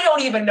 I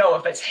don't even know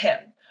if it's him.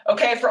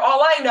 Okay, for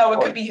all I know,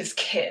 it could be his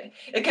kid.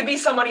 It could be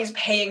someone he's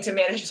paying to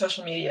manage his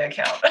social media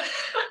account.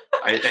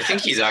 I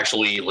think he's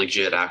actually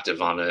legit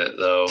active on it,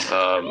 though.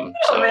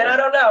 Man, I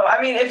don't know. I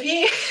mean, if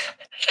he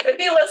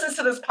listens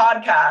to this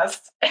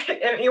podcast,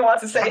 if he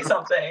wants to say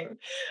something,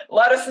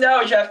 let us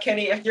know, Jeff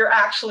Kinney, if you're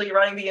actually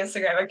running the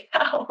Instagram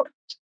account.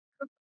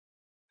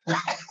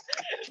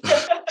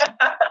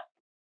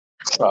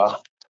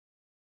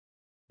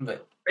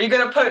 But are you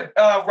gonna put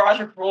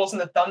Rodrick rules in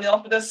the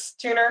thumbnail for this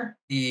tuner?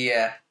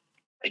 yeah.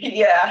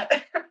 Yeah.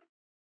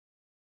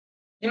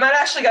 You might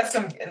actually get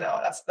some. No,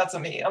 that's a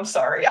me. I'm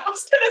sorry. I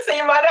was gonna say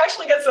you might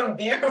actually get some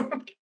views.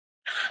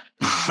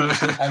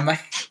 I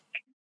might.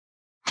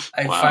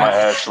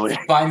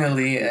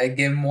 Finally, I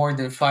get more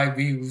than 5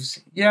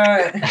 views.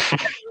 Yeah.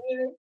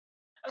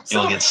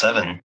 You'll get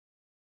 7.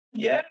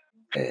 Yeah.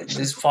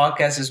 This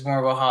podcast is more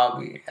of a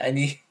hobby.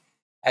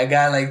 I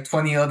got like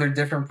 20 other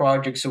different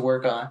projects to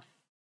work on.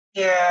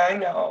 Yeah, I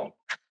know.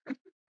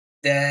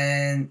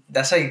 Then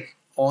that's like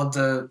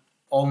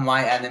all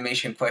my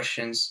animation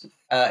questions.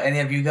 Any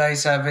of you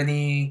guys have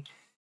any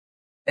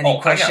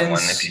questions? I got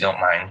one if you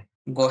don't mind.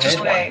 Go ahead.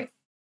 Okay.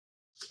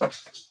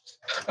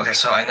 Okay,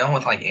 so I know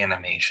with like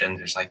animation,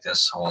 there's like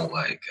this whole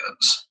like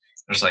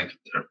there's like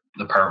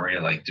the part where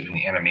you're like doing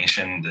the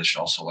animation. There's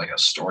also like a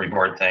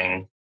storyboard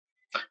thing.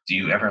 Do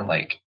you ever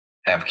like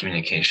have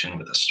communication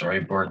with the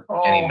storyboard?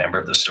 Any member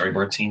of the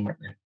storyboard team?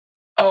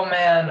 Oh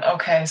man,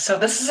 okay. So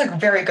this is a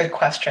very good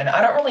question.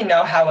 I don't really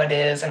know how it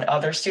is in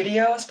other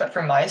studios, but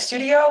for my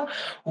studio,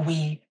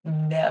 we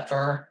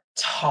never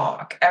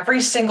talk.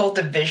 Every single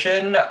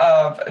division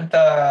of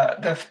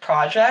the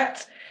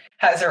project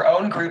has their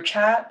own group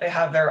chat. They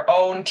have their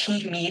own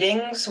team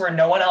meetings where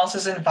no one else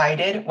is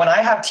invited. When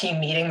I have team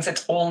meetings,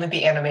 it's only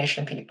the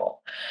animation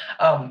people.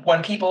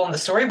 When people in the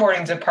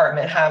storyboarding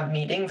department have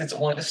meetings, it's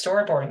only the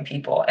storyboarding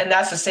people. And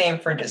that's the same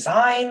for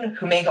design,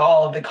 who make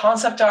all of the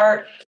concept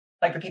art,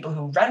 like the people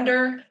who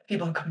render,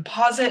 people who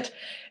composite.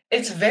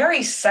 It's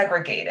very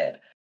segregated.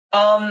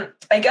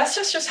 I guess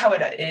that's just how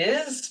it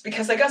is,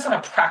 because I guess on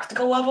a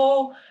practical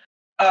level,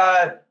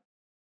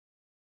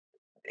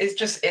 it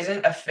just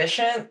isn't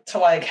efficient to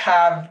like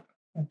have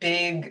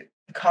big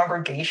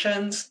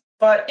congregations.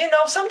 But,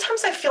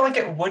 sometimes I feel like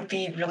it would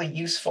be really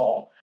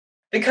useful,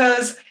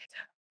 because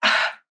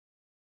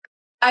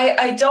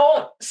I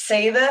don't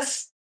say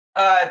this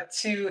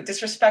to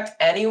disrespect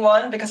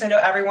anyone, because I know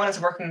everyone is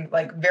working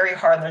like very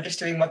hard and they're just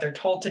doing what they're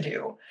told to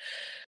do.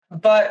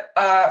 But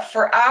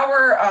for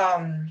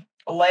our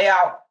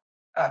layout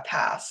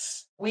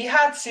pass, we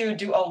had to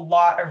do a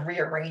lot of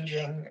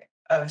rearranging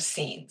of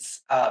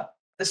scenes.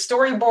 The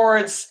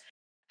storyboards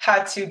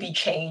had to be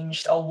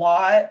changed a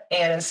lot,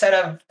 and instead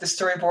of the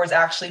storyboards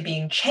actually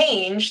being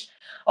changed,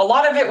 a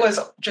lot of it was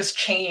just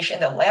changed in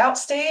the layout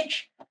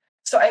stage.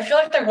 So I feel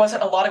like there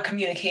wasn't a lot of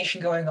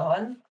communication going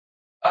on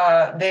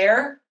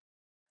there.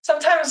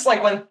 Sometimes,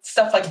 like when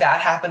stuff like that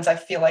happens, I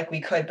feel like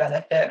we could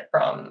benefit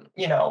from,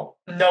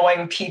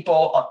 knowing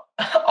people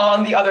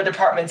on the other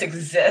departments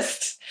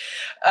exist.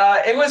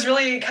 It was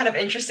really kind of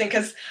interesting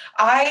because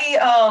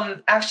I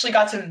actually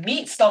got to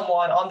meet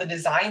someone on the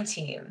design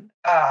team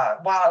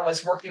while I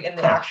was working in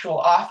the actual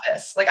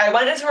office. Like I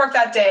went into work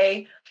that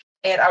day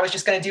and I was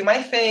just going to do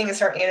my thing and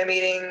start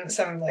animating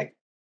some like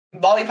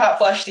lollipop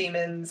flesh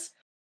demons.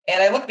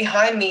 And I looked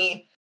behind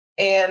me,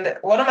 and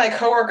one of my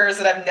coworkers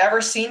that I've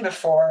never seen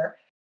before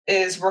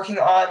is working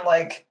on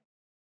like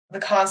the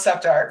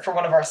concept art for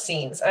one of our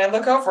scenes. And I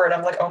look over it,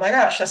 I'm like, oh my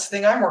gosh, that's the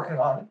thing I'm working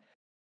on.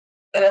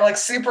 And I like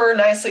super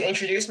nicely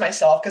introduce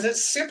myself, because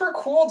it's super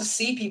cool to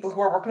see people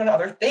who are working on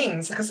other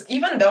things. Because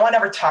even though I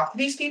never talk to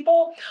these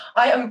people,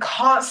 I am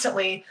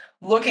constantly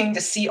looking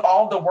to see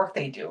all the work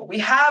they do. We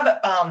have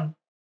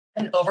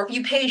an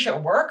overview page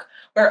at work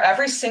where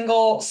every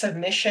single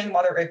submission,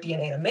 whether it be an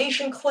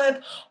animation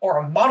clip or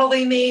a model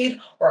they made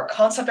or a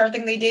concept art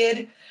thing they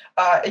did,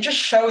 it just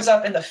shows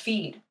up in the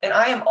feed. And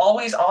I am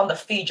always on the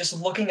feed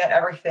just looking at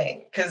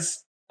everything,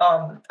 because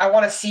I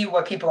want to see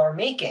what people are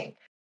making.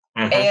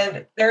 Mm-hmm.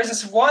 And there's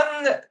this one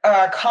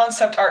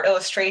concept art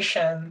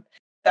illustration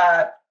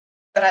that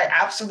I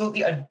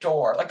absolutely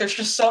adore. Like there's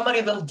just so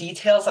many little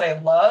details that I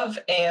love,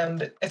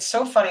 and it's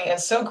so funny and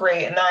so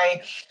great. And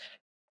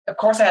of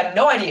course, I had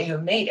no idea who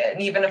made it.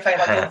 And even if I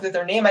looked at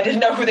their name, I didn't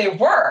know who they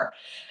were.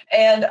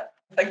 And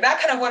like that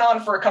kind of went on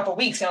for a couple of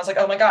weeks. And I was like,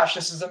 oh my gosh,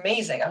 this is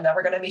amazing. I'm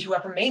never going to meet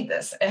whoever made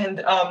this.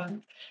 And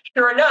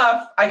sure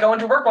enough, I go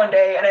into work one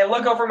day and I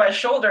look over my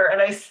shoulder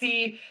and I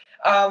see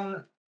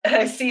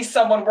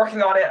someone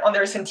working on it on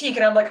their Cintiq.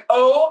 And I'm like,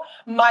 oh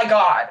my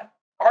God,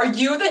 are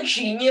you the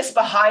genius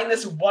behind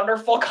this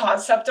wonderful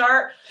concept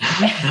art?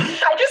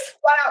 I just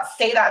flat out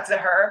say that to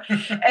her.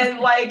 And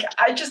like,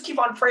 I just keep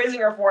on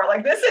praising her for it.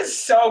 Like, this is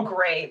so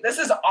great. This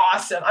is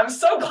awesome. I'm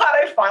so glad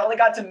I finally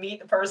got to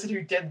meet the person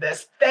who did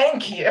this.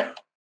 Thank you.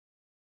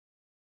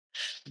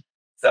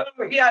 So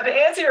yeah, to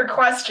answer your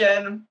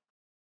question,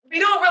 we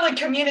don't really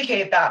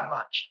communicate that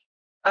much.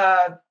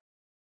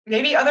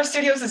 Maybe other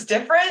studios is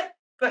different,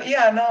 but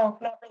yeah, no,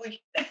 not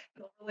really.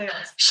 Not really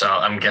else. So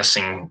I'm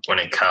guessing when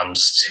it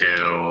comes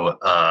to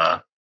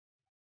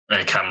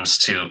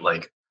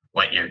like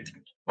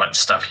what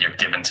stuff you're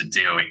given to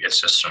do,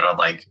 it's just sort of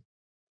like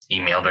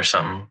emailed or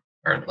something,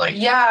 or like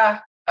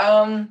Yeah.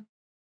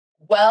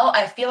 Well,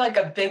 I feel like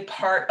a big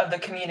part of the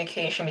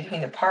communication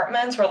between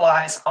departments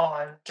relies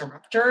on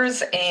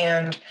directors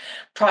and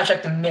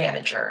project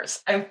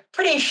managers. I'm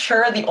pretty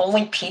sure the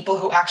only people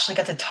who actually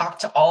get to talk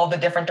to all of the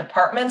different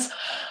departments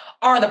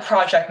are the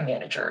project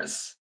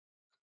managers.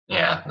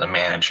 yeah, the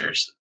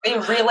managers. They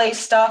relay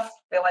stuff.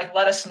 They like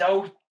let us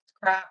know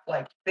crap.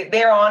 Like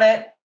they're on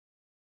it.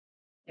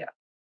 Yeah.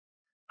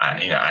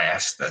 I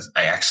ask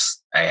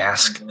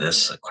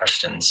this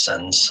question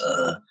since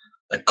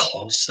the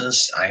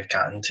closest I've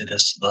gotten to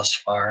this thus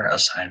far,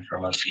 aside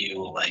from a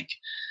few like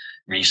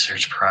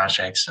research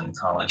projects in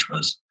college,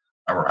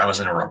 I was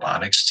in a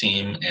robotics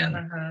team,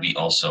 and we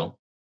also.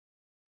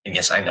 And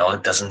yes, I know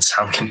it doesn't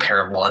sound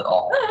comparable at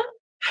all.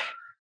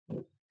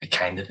 It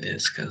kind of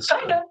is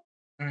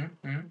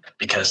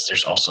because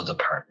there's also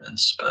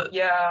departments, but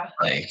yeah,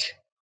 like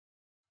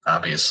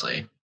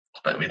obviously,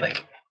 but we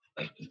like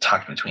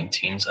talk between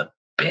teams a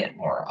bit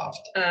more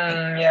often.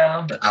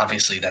 Yeah, but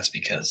obviously that's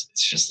because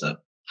it's just a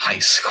high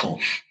school.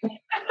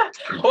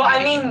 Well,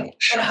 I mean,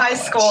 in high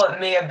school it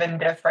may have been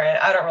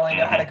different. I don't really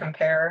know how to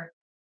compare.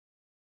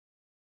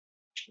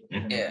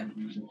 Yeah,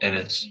 it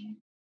is.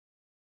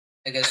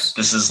 I guess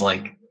This is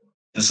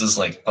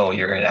like, oh,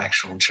 you're an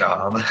actual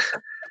job.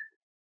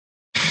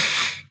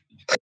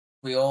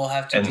 we all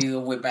have to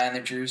deal with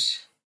managers.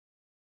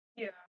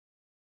 Yeah.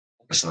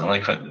 It's not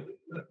like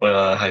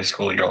high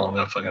school, you're all in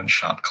a fucking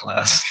shop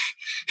class.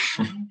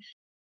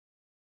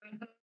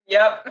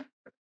 Yep.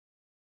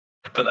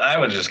 But I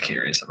was just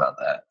curious about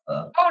that.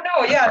 Oh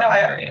no, yeah, no,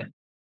 I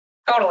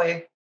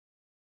totally.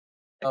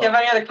 If you have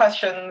any other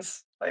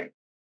questions, like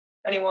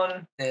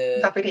anyone,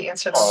 happy to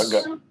answer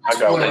them. I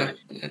got one.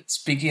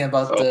 Speaking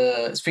about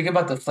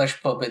the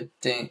flesh puppet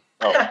thing,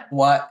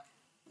 what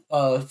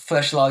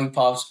flesh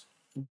lollipops?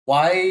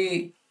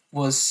 Why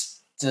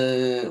was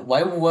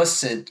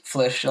it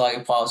flesh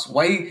lollipops?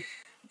 Why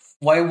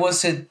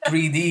was it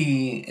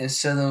 3D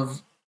instead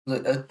of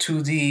a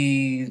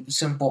 2D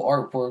simple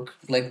artwork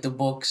like the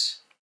books?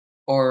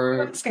 Or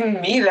you're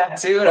asking me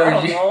that, dude. I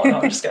don't know. No,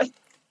 I'm just kidding.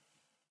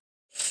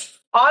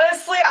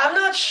 Honestly, I'm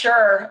not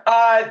sure.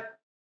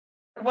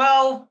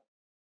 Well,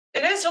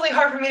 it is really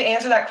hard for me to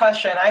answer that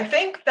question. I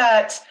think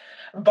that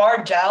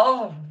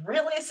Bardell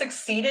really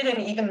succeeded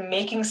in even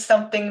making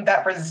something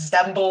that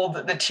resembled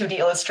the 2D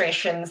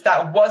illustrations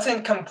that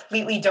wasn't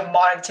completely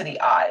demonic to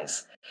the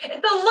eyes.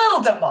 It's a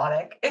little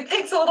demonic. It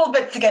takes a little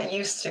bit to get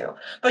used to.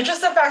 But just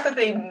the fact that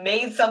they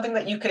made something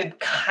that you could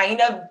kind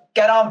of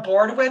get on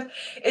board with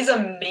is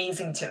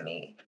amazing to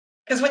me.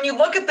 Because when you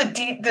look at the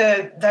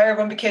Diary of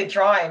a Wimpy Kid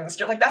drawings,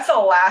 you're like, that's the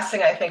last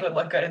thing I think would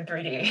look good in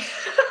 3D.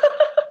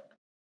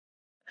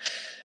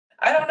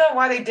 I don't know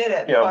why they did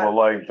it. Yeah, but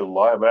like the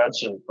live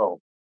action.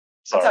 Oh,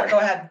 sorry. Go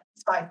ahead.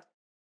 It's fine.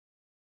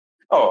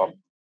 Oh,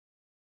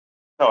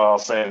 no, I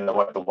was saying that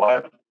like the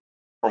live.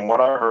 From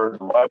what I heard,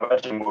 the live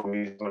action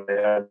movies when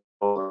they had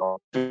those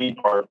 2D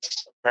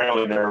parts,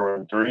 apparently they were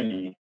in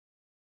 3D.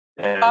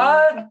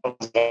 And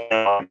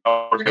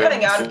you're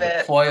cutting out a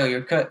bit. Foil,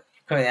 you're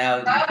cutting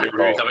out. You're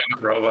becoming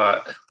a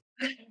robot.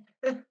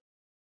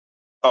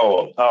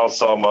 Oh, I was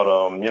talking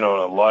about in the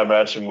live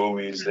action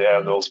movies they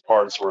have those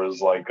parts where it's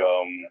like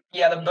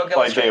the book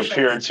like they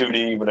appear in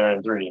 2D but they're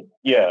in 3D.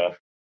 Yeah.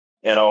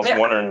 And I was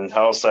wondering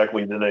how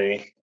exactly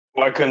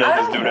why couldn't they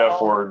just do that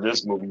for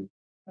this movie?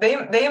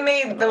 They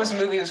made those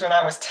movies when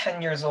I was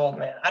 10 years old,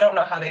 man. I don't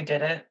know how they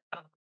did it.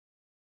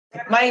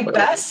 My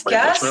best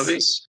guess. Which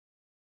movies?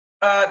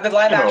 The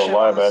live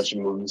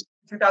action movies.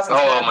 2010.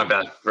 Oh, my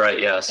bad. Right,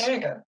 yes. There you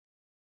go.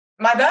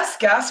 My best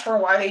guess for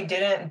why they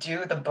didn't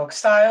do the book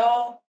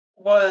style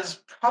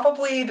was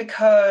probably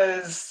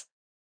because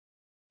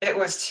it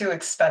was too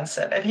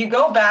expensive. If you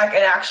go back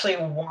and actually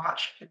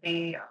watch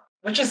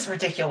which is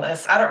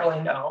ridiculous. I don't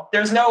really know.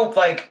 There's no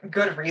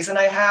good reason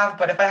I have,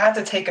 but if I had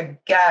to take a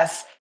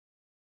guess,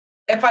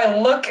 if I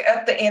look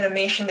at the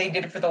animation they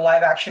did for the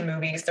live action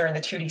movies during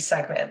the 2D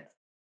segment,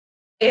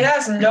 it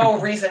has no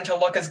reason to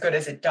look as good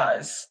as it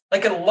does.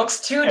 Like, it looks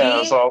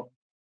 2D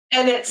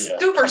and it's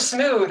super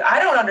smooth. I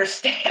don't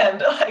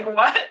understand.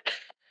 What?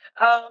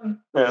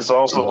 It's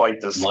also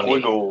like the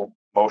squiggle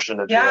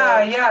motion.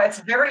 Yeah, it's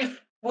very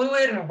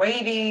fluid and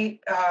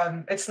wavy.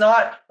 It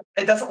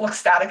doesn't look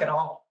static at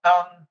all.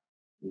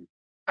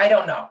 I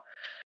don't know.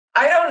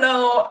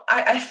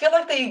 I feel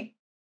like they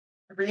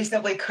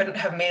reasonably couldn't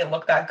have made it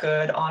look that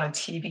good on a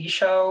TV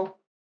show.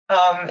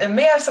 It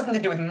may have something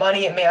to do with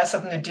money. It may have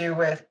something to do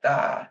with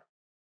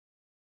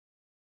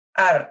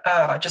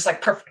just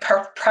like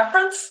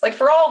preference. Like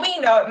for all we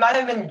know, it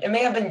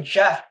may have been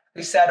Jeff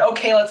who said,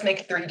 "Okay, let's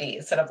make 3D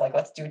instead of like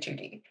let's do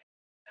 2D."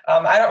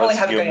 I don't really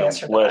have a good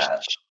answer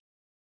to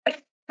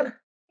that.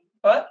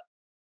 What?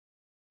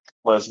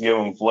 Let's give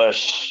him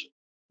flesh.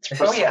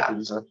 Oh yeah,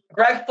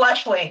 Greg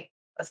Fleshly.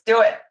 Let's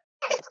do it.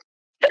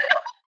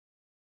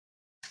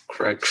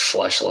 Greg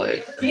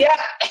Fleshlight. Yeah.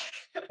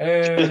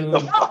 Ew.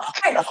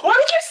 What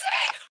did you say?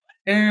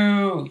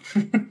 Ew.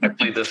 I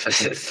plead the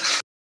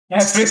fifth.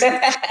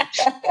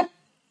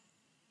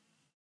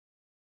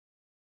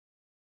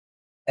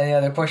 Any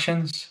other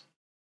questions?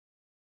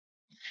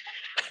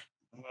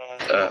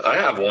 I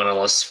have one,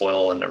 unless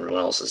Foil and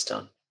everyone else is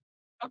done.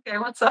 Okay,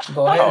 what's up?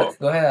 Go ahead.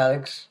 Go ahead,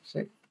 Alex.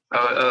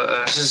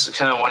 I was just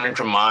kind of wondering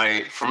from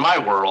my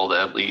world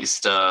at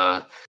least.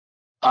 So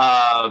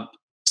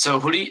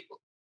who do you?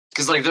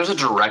 Because like there's a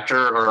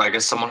director or I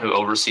guess someone who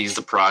oversees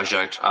the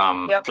project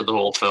for the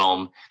whole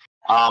film.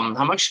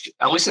 How much,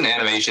 at least in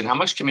animation, how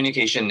much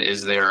communication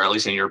is there, at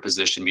least in your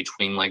position,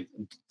 between like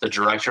the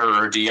director,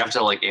 or do you have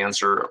to like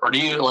answer, or do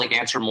you like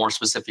answer more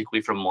specifically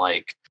from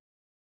like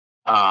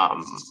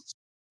I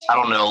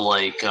don't know,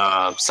 like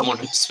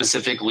someone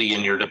specifically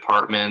in your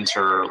department,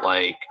 or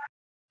like,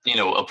 you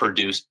know, a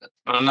producer,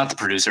 not the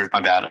producer, my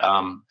bad.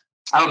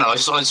 I don't know. I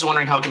was just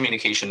wondering how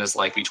communication is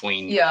like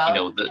between, you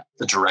know,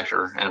 the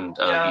director and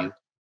you.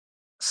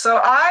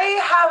 So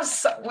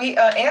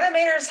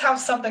animators have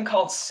something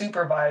called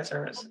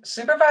supervisors.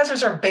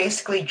 Supervisors are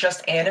basically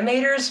just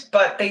animators,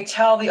 but they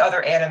tell the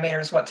other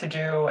animators what to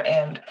do,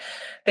 and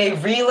they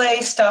relay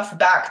stuff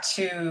back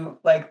to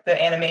like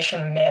the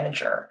animation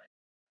manager.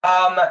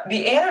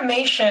 The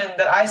animation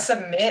that I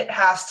submit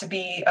has to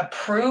be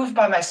approved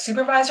by my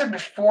supervisor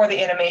before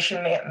the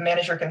animation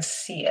manager can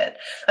see it.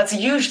 That's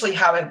usually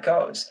how it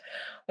goes.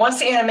 Once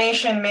the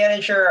animation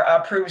manager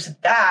approves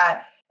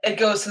that, it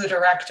goes to the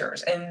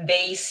directors and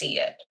they see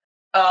it.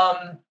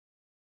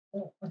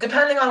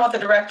 Depending on what the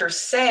directors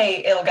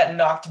say, it'll get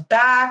knocked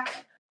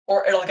back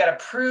or it'll get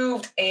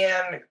approved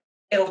and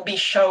it'll be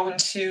shown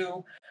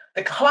to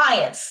the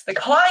clients. The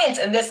clients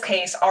in this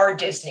case are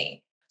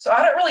Disney. So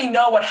I don't really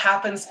know what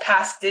happens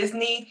past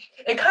Disney.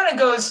 It kind of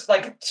goes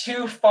like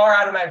too far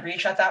out of my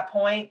reach at that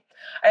point.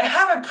 I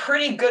have a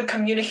pretty good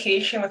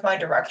communication with my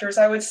directors,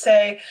 I would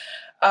say.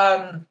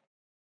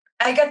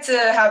 I get to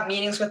have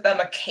meetings with them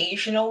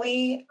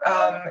occasionally.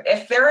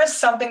 If there is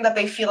something that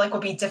they feel like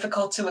would be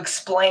difficult to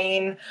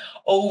explain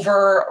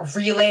over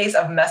relays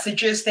of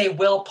messages, they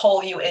will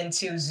pull you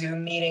into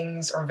Zoom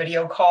meetings or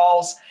video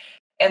calls,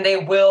 and they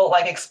will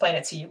like explain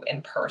it to you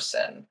in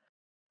person.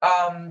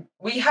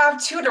 We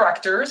have two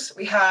directors.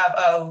 We have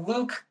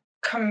Luke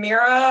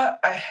Kamira,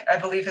 I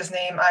believe his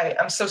name.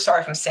 I'm so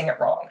sorry if I'm saying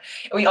it wrong.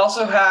 We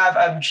also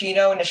have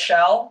Gino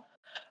Nichelle.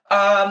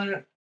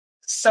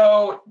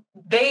 So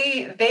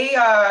they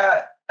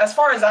as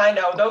far as I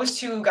know, those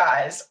two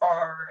guys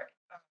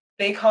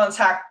they're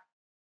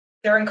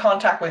in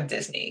contact with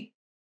Disney.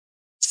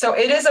 So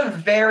it is a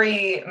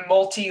very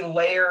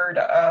multi-layered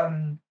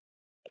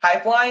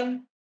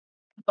pipeline.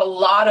 A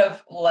lot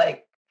of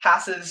like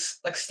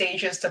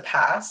stages to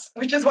pass,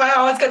 which is why I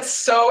always get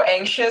so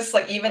anxious.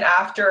 Like even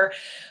after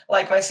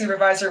like my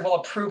supervisor will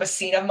approve a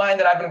scene of mine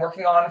that I've been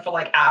working on for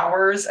like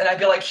hours, and I'd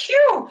be like,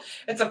 phew,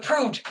 it's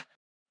approved.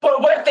 But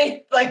what if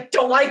they like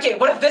don't like it?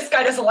 What if this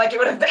guy doesn't like it?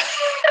 What if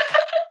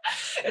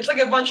it's like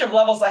a bunch of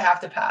levels I have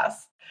to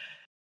pass.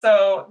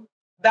 So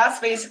that's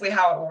basically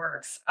how it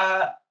works.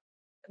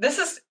 This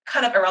is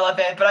kind of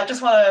irrelevant, but I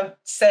just want to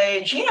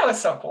say Gino is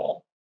so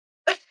cool.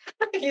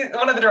 He's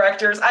one of the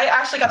directors. I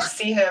actually got to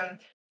see him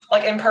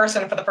like in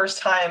person for the first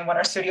time when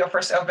our studio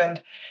first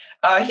opened.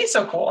 He's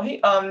so cool.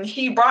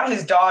 He brought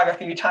his dog a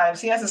few times.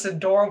 He has this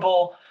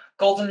adorable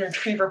golden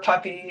retriever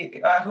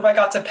puppy who I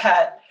got to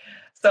pet.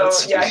 So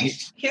yeah,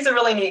 he's a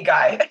really neat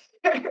guy.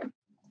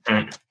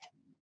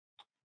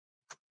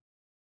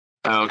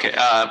 Okay,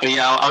 but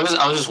yeah, I was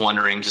just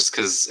wondering, just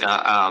because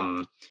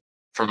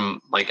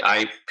from like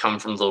I come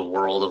from the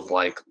world of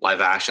like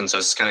live action, so I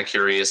was just kind of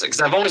curious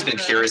because I've always been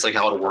curious like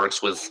how it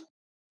works with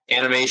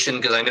animation,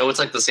 because I know it's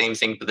like the same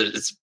thing, but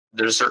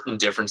there's certain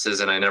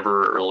differences, and I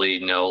never really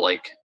know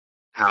like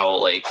how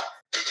like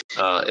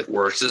it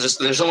works.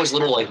 There's always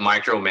little like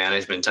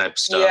micromanagement type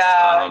stuff.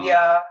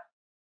 Yeah.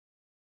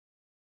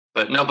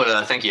 But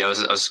thank you. I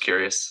was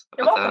curious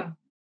You're about welcome.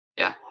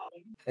 that.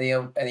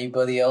 Yeah.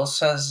 Anybody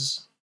else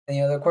has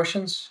any other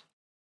questions?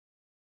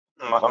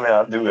 I mean,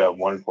 I do have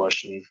one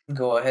question.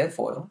 Go ahead,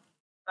 Foil.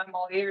 I'm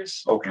all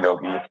ears. Okie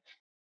dokie.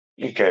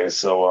 Okay,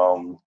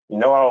 so you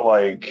know how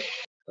like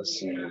let's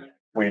see,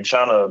 when you're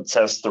trying to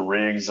test the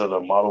rigs of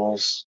the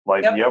models,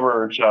 like you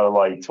ever try to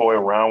like toy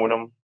around with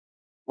them?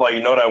 Like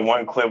you know that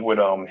one clip with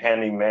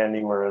Handy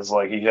Mandy where it's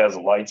like he has a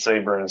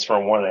lightsaber and it's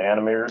from one of the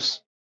animators.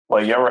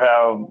 Like you ever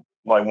have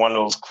like one of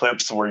those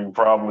clips where you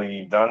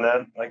probably done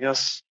that? I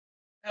guess.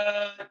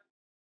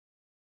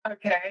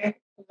 Okay.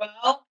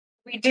 Well,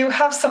 we do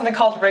have something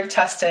called rig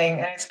testing,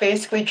 and it's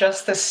basically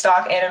just the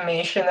stock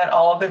animation that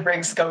all of the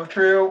rigs go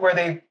through, where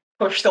they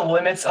push the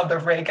limits of the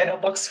rig, and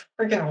it looks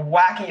freaking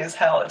wacky as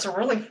hell. It's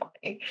really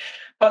funny.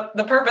 But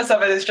the purpose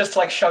of it is just to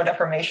like show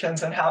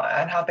deformations and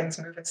how things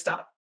move and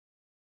stuff.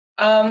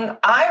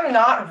 I'm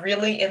not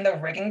really in the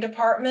rigging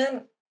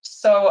department,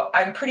 so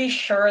I'm pretty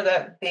sure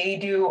that they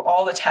do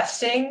all the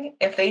testing.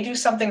 If they do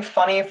something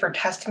funny for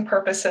testing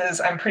purposes,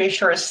 I'm pretty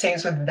sure it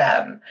stays with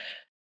them.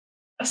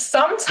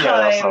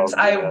 Sometimes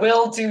I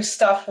will do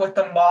stuff with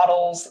the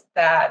models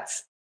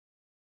that's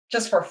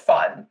just for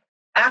fun.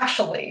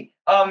 Actually,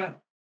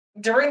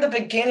 during the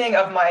beginning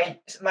of my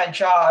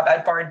job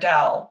at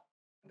Bardell,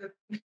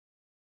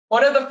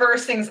 one of the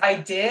first things I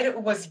did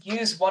was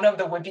use one of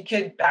the Wimpy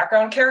Kid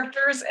background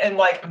characters and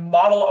like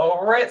model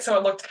over it so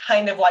it looked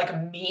kind of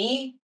like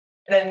me,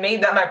 and then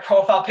made that my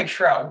profile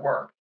picture at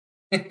work.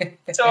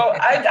 So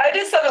I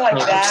did something like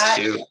that,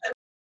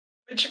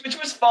 which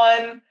was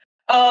fun.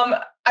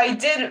 I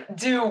did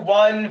do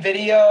one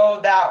video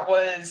that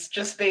was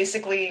just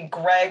basically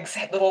Greg's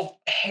little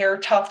hair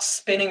tuft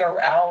spinning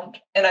around,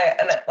 and I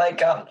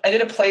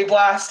did a play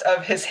blast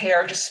of his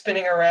hair just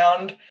spinning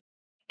around,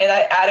 and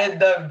I added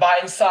the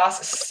Vine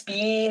Sauce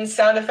spin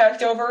sound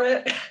effect over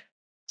it,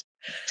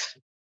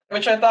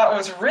 which I thought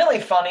was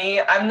really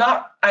funny. I'm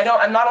not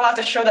allowed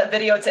to show that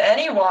video to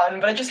anyone,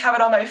 but I just have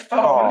it on my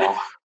phone. Oh.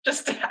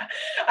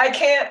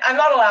 I'm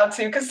not allowed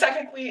to, because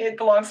technically it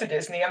belongs to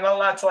Disney. I'm not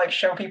allowed to like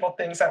show people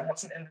things that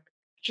wasn't in the movie.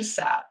 It's just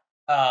sad.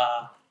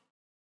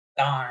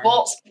 Darn.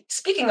 Well,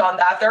 speaking on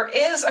that, there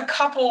is a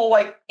couple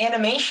like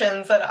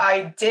animations that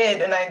I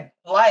did and I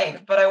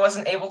liked, but I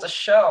wasn't able to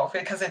show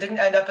because it didn't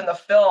end up in the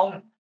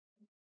film.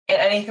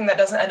 And anything that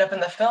doesn't end up in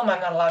the film, I'm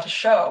not allowed to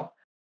show.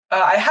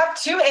 I have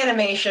two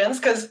animations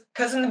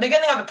because in the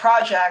beginning of the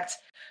project,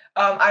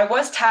 I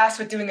was tasked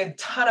with doing a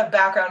ton of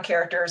background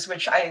characters,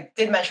 which I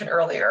did mention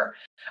earlier.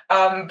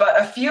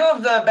 But a few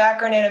of the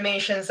background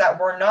animations that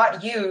were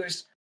not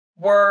used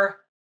were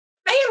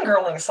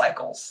fangirling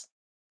cycles.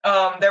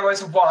 There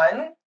was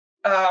one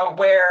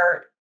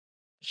where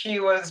she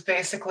was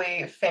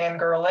basically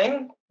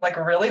fangirling, like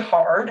really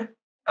hard.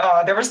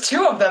 There was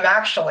two of them,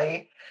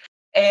 actually.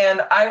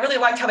 And I really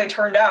liked how they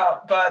turned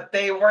out, but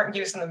they weren't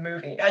used in the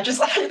movie. I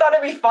thought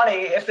it'd be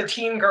funny if the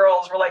teen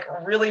girls were like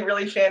really,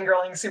 really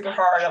fangirling super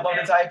hard at Load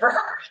a Diaper.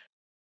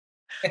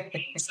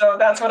 So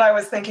that's what I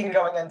was thinking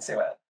going into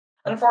it.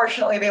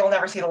 Unfortunately, they will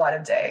never see the light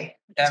of day.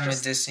 Damn it,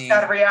 Disney.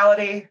 Sad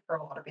reality for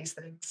a lot of these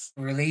things.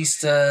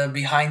 Release the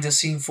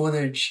behind-the-scene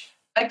footage.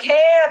 I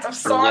can't. I'm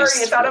sorry.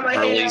 It's out of my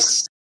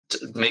hands.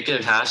 Make a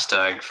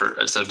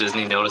hashtag so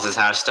Disney notices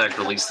hashtag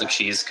release the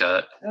cheese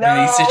cut. No.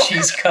 Release the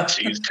cheese cut.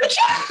 Cheese cut.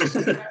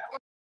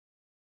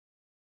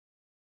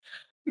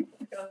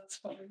 That's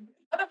funny.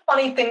 Another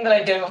funny thing that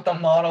I did with the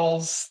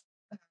models,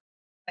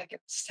 I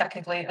guess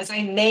technically, is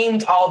I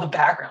named all the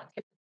background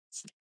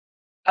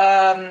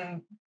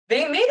characters.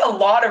 They made a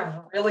lot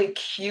of really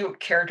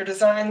cute character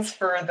designs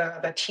for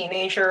the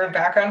teenager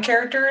background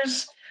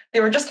characters.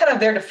 They were just kind of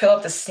there to fill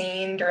up the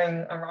scene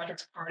during a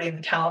Rodrick's party and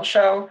the talent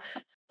show.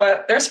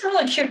 But there's some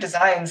really cute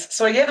designs,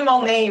 so I gave them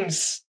all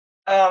names.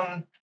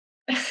 I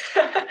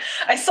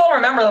still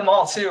remember them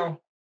all, too.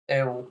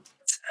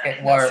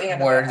 What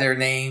are their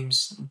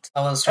names?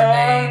 Tell us their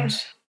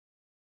names.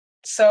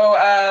 So,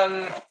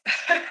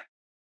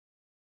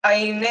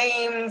 I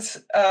named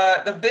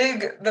the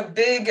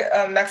big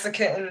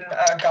Mexican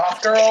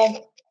goth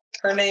girl.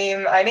 I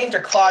named her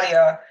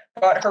Claudia,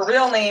 but her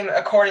real name,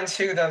 according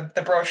to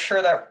the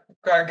brochure that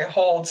Greg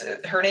holds,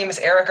 her name is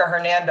Erica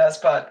Hernandez,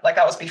 but like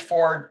that was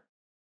before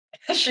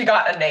she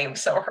got a name,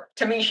 so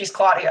to me, she's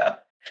Claudia.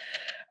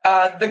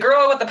 The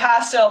girl with the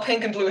pastel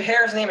pink and blue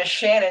hair, her name is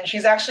Shannon.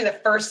 She's actually the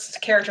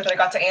first character that I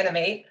got to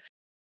animate.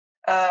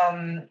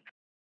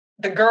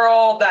 The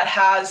girl that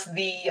has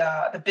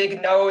the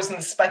big nose and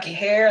the spiky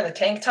hair and the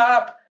tank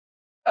top,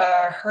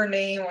 her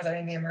name, what did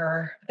I name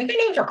her? I think I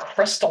named her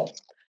Crystal.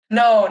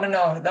 No,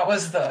 that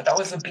was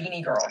the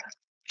beanie girl.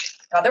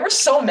 There were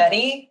so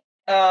many.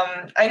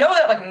 I know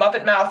that like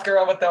Muppet Mouth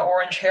girl with the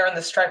orange hair and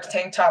the striped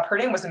tank top, her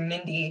name was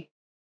Mindy.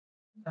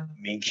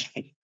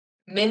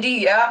 Mindy,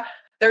 yeah.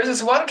 There's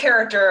this one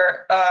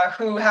character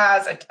who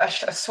has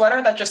a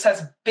sweater that just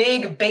has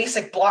big,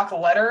 basic block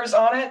letters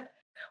on it.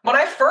 When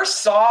I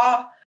first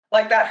saw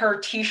like that her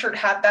T-shirt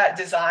had that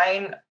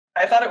design,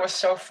 I thought it was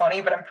so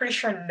funny, but I'm pretty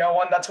sure no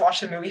one that's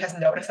watched the movie has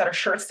noticed that her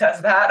shirt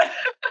says that.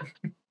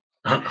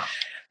 But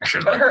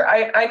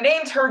I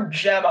named her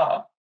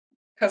Gemma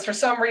because for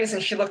some reason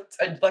she looked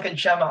like a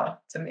Gemma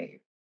to me.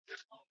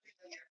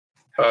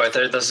 Oh, I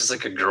thought this is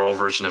like a girl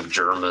version of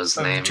Germa's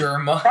name.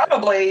 Germa?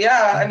 Probably,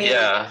 yeah. I mean,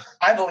 yeah.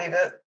 I believe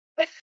it.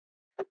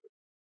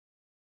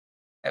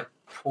 That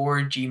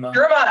poor Gemma.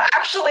 Germa,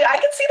 actually, I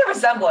can see the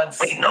resemblance.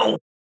 Wait, no.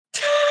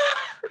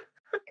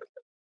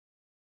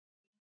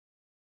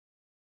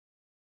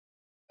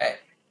 Hey,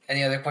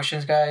 any other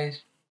questions,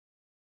 guys?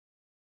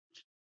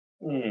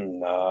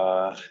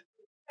 Nah.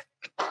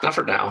 Not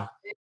for now.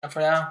 Not for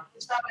now?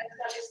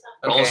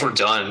 Okay. Unless we're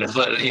done.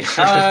 But,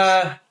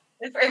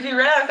 if you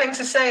ran out of things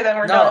to say, then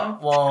we're done.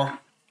 Well,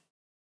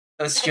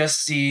 it's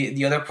just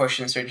the other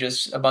questions are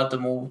just about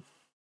the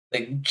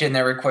like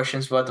generic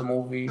questions about the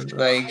movie,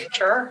 like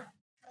Sure.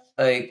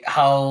 like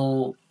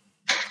how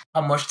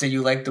much did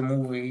you like the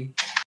movie?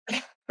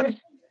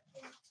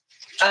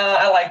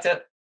 I liked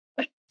it.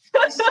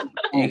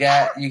 You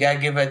got to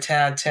give it a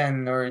 10 out of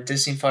 10, or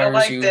Disney I fires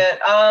liked you. it.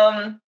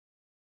 I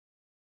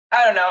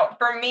don't know.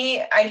 For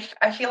me,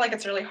 I feel like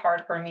it's really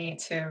hard for me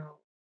to.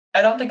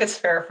 I don't think it's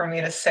fair for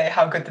me to say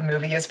how good the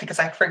movie is because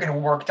I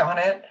friggin' worked on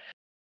it.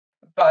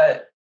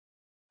 But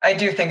I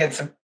do think it's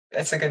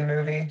a good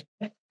movie.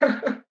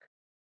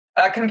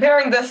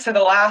 Comparing this to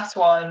the last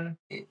one,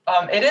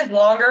 it is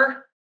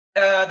longer.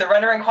 The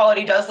rendering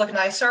quality does look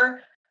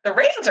nicer. The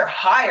ratings are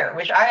higher,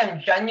 which I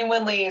am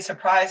genuinely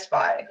surprised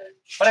by.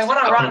 When I went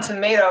on Rotten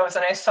Tomatoes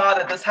and I saw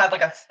that this had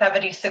like a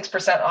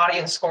 76%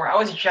 audience score, I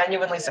was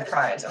genuinely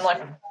surprised. I'm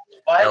like,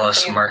 what?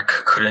 Alice Mark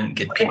couldn't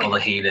get people to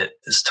hate it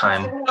this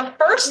time. The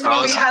first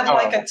movie had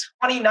like a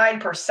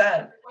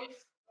 29%.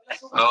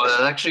 Oh, I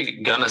was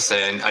actually gonna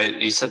say,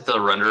 you said the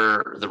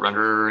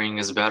rendering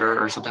is better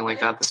or something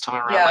like that this time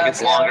around. Yeah, like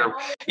it's longer.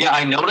 Yeah,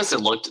 I noticed it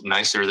looked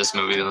nicer this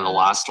movie than the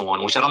last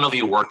one, which I don't know if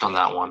you worked on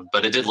that one,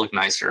 but it did look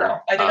nicer. No,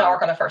 I did not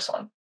work on the first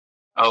one.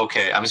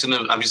 Okay, I'm just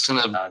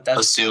gonna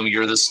assume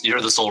you're the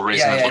sole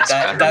reason it looks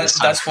better.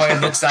 That's why it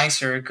looks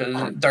nicer,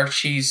 because Dark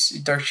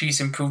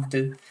Cheese improved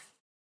it.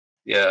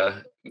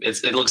 Yeah,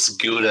 it looks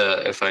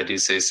Gouda if I do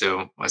say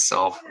so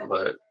myself,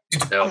 but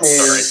no,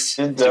 sorry,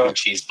 stupid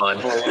cheese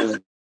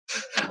bun.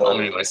 I'll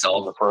mute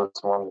myself. The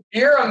first one.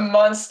 You're a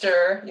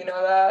monster, you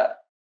know that?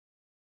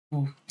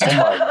 Ooh. Oh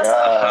my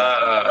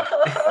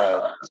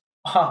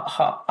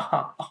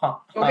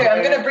god. Okay,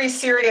 I'm gonna be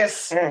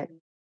serious. I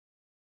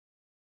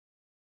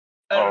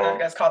don't know if you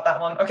guys caught that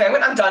one. Okay,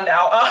 I'm done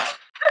now.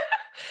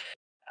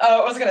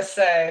 What was I gonna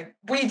say?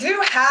 We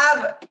do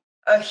have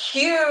a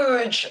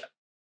huge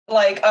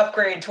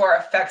upgrade to our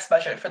effects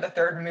budget for the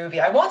third movie.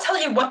 I won't tell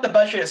you what the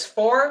budget is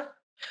for,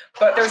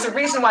 but there's a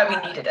reason why we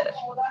needed it.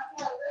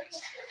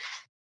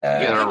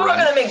 People are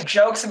going to make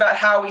jokes about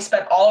how we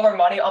spent all of our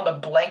money on the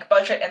blank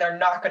budget, and they're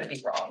not going to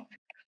be wrong.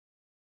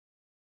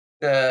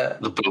 The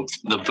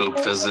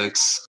boop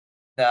physics.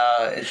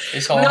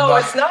 It's all no,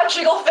 it's not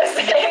jiggle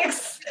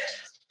physics.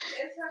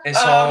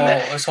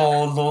 It's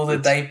all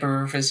loaded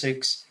diaper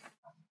physics.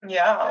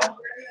 Yeah.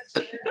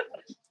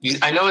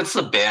 I know it's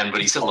the band,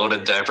 but you said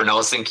loaded diaper, and I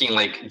was thinking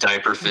like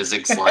diaper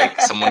physics,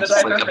 like someone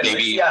just like a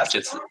baby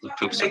just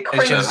poops.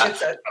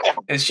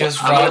 It's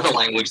just. I don't know what the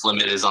language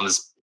limit is on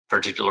this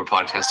particular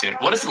podcast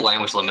unit. What is the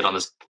language limit on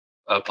this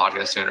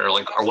podcast unit, or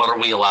what are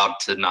we allowed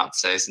to not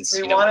say? Since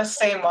we want to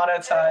say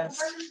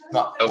monetized.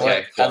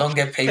 Okay, cool. I don't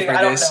get paid for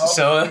this,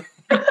 so.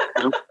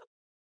 Well,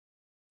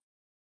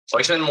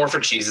 I spend more for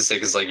cheese's sake,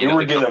 because you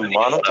were getting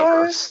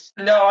monetized.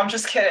 No, I'm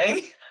just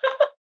kidding.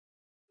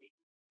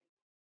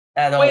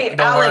 Don't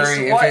Alex,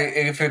 worry.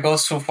 If it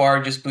goes too far,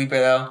 just bleep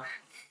it out.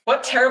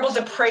 What terrible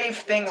depraved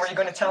thing were you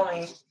going to tell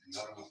me?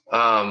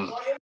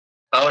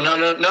 Oh no,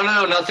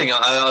 nothing.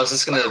 I was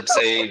just gonna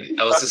say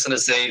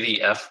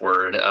the F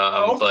word.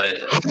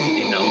 But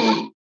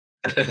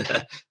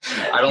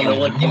I don't know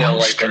what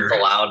that's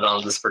allowed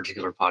on this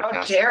particular podcast.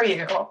 How dare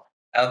you?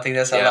 I don't think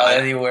that's allowed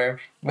anywhere.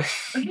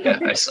 Yeah,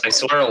 I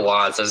swear a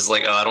lot. So I was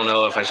like, I don't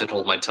know if I should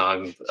hold my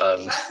tongue.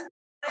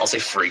 I'll say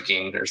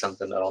freaking or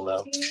something. I don't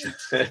know.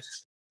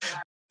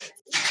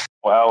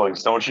 Well,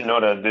 Alex, don't you know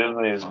that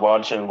Disney is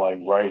watching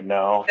right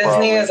now?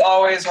 Disney is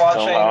always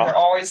watching. They're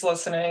always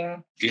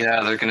listening.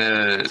 Yeah, they're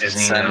gonna.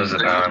 Disney knows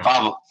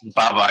about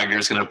Bob Iger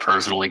is gonna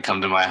personally come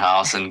to my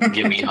house and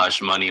give me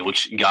hush money,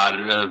 which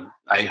God,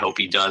 I hope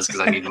he does because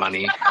I need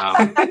money.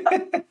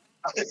 If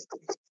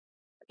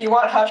you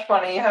want hush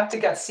money, you have to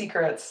get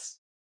secrets.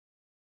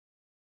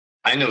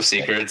 I know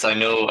secrets. I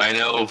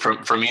know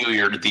from you.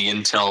 You're the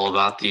intel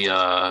about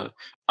the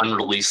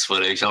unreleased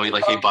footage. I'll be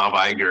like, hey, Bob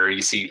Iger,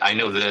 you see, I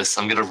know this.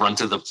 I'm gonna run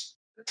to the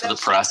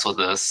press with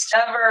this.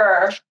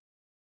 Never.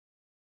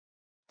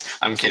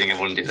 I'm kidding.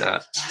 I wouldn't do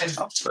that.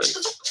 But.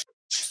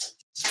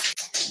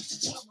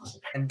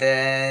 And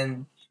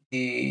then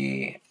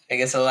the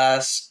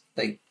last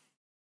the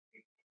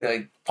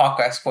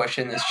podcast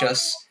question is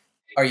just: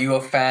 are you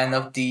a fan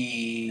of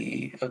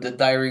the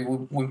Diary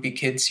Wimpy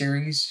Kid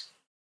series?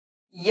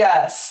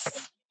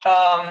 Yes.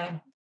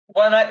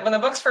 When the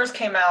books first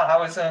came out, I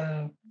was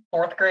in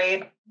 4th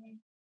grade.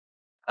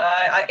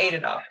 I ate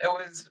it up.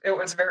 It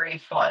was very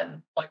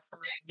fun. For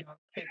kids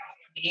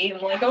like me,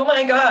 I'm like, oh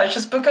my gosh,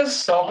 this book has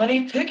so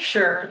many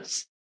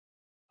pictures.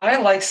 I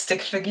like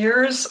stick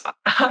figures.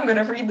 I'm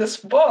gonna read this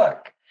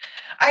book.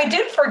 I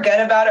did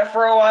forget about it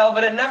for a while,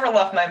 but it never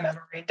left my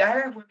memory.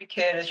 Diary of a Wimpy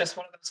Kid is just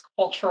one of those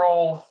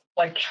cultural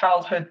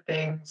childhood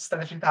things that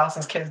the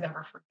 2000s kids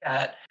never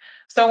forget.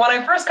 So when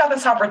I first got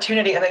this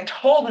opportunity and they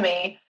told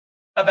me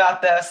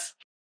about this,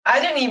 I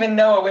didn't even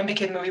know a Wimpy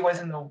Kid movie was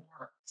in the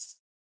works.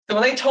 So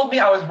when they told me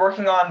I was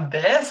working on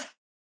this,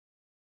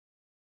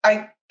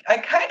 I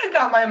kind of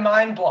got my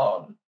mind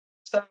blown.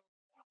 So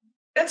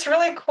it's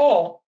really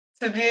cool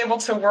to be able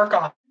to work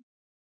on.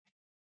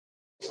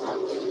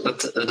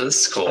 It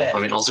is cool. I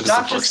mean, also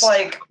not just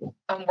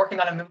I'm working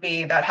on a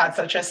movie that had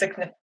such a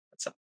significance.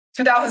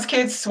 2000s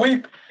kids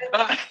sweep.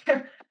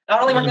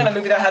 Not only working on a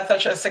movie that had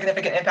such a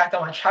significant impact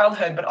on my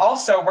childhood, but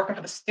also working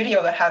for the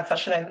studio that had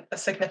such a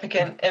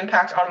significant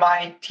impact on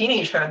my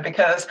teenagehood.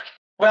 Because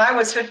when I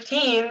was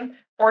 15,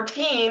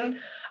 14,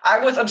 I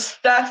was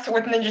obsessed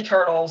with Ninja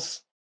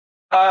Turtles,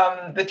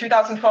 the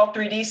 2012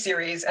 3D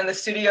series, and the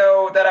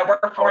studio that I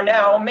work for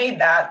now made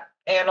that.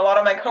 And a lot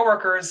of my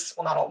coworkers,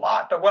 well, not a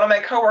lot, but one of my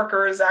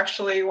coworkers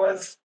actually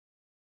was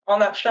on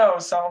that show.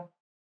 So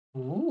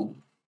Ooh.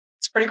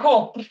 it's pretty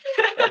cool.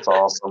 That's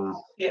awesome.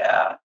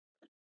 Yeah.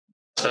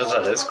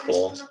 That is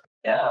cool.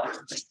 Yeah.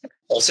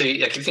 Also,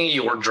 I keep thinking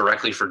you work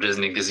directly for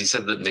Disney because you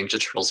said that Ninja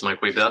Turtles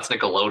microwave, but that's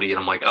Nickelodeon.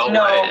 I'm like, oh,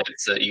 No, right.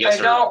 You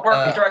guys I don't work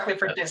uh, directly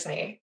for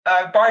Disney.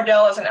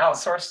 Bardell is an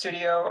outsourced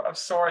studio of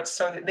sorts,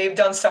 so they've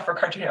done stuff for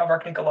Cartoon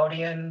Network,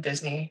 Nickelodeon,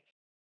 Disney.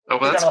 Oh,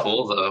 but that's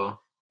cool though.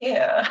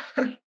 Yeah.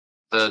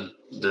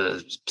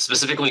 The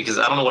specifically because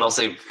I don't know what else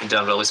they've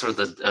done, but at least sort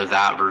of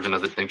that version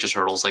of the Ninja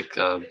Turtles, like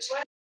the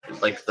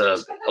at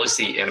least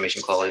the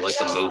animation quality, like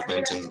the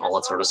movement and all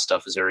that sort of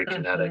stuff is very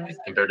kinetic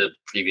compared to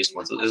previous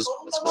ones. It's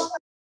cool.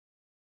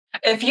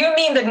 If you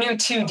mean the new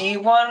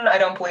 2D one, I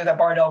don't believe that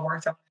Bardell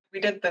worked on it. We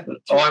did the.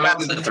 Oh, I meant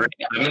the 3D.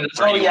 I mean the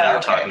 3D one you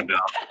were talking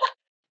about.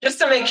 Just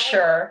to make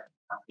sure.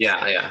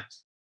 Yeah.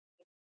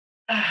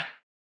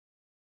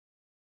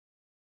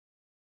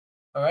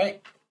 All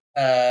right.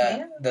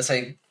 That's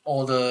like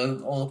all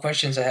the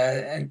questions I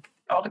had, and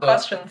all the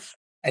questions.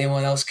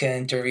 Anyone else can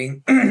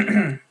intervene.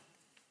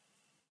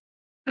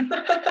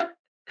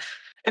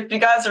 If you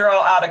guys are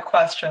all out of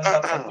questions,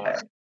 that's okay.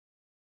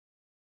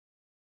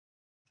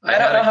 I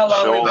don't know how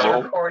long we've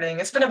been recording.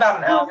 It's been about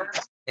an hour.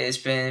 It's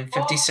been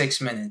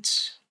 56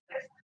 minutes.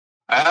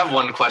 I have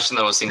one question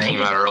that I was thinking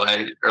about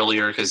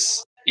earlier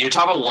because you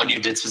talk about what you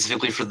did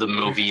specifically for the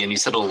movie, and you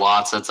said a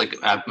lot. So it's like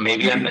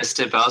maybe I missed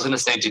it, but I was going to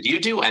say, did you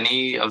do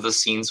any of the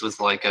scenes with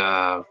like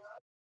that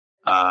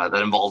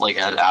involved like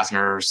Ed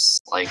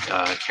Asner's like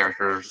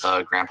character,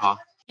 the grandpa?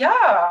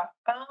 Yeah.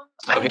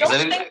 I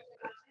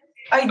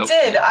Okay,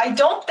 did. I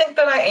don't think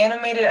that I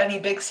animated any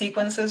big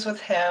sequences with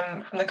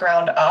him from the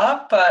ground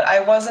up, but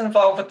I was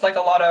involved with like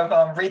a lot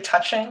of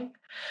retouching.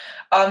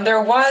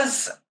 There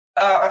was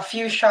a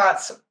few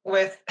shots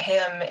with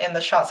him in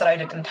the shots that I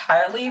did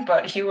entirely,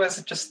 but he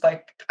was just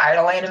like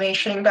idle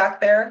animation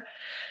back there.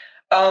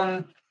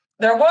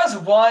 There was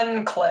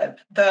one clip.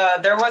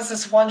 There was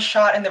this one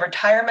shot in the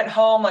retirement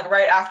home, like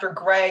right after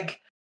Greg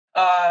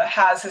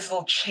has his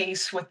little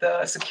chase with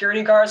the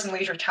security guards in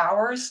Leisure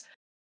Towers.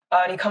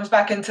 And he comes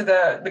back into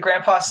the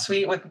grandpa's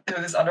suite with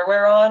his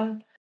underwear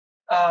on.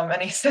 And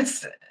he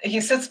sits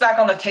back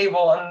on the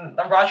table, and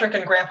Rodrick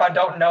and Grandpa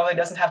don't know he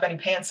doesn't have any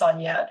pants on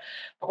yet.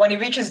 But when he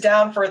reaches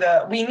down for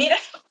we need it.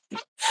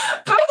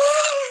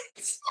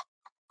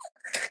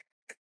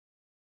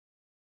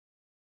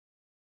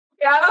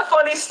 Yeah, I have a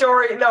funny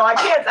story. No, I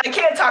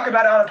can't talk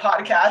about it on a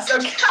podcast.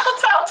 Okay,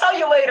 I'll tell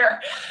you later.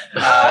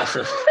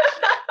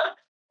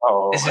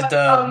 Is it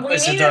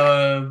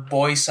the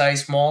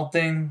boy-sized mall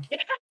thing?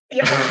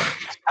 Yeah.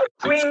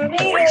 We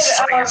needed.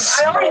 I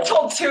already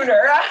told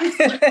Tuner.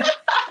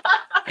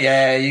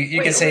 Yeah,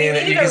 you can say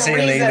it. You can say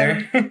it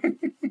later.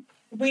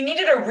 We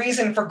needed a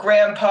reason for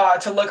Grandpa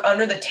to look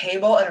under the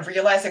table and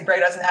realize that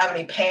Greg doesn't have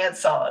any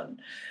pants on.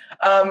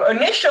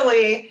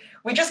 Initially,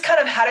 we just kind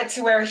of had it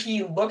to where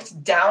he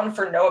looked down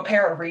for no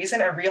apparent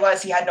reason and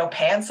realized he had no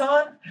pants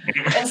on.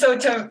 And so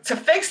to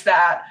fix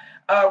that,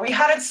 we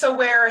had it so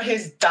where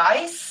his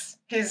dice,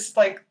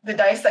 the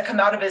dice that come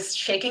out of his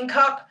shaking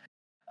cup.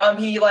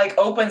 He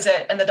opens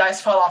it and the dice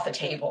fall off the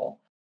table,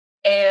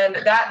 and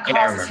that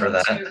causes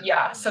him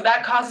so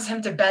that causes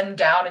him to bend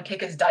down and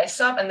pick his dice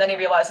up, and then he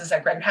realizes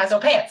that Greg has no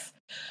pants.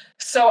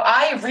 So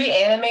I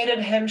reanimated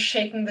him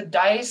shaking the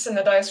dice and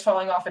the dice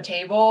falling off the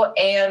table,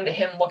 and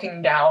him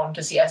looking down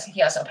to see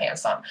he has no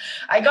pants on.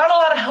 I got a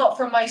lot of help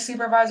from my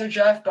supervisor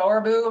Jeff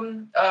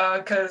Bowerboom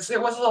because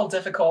it was a little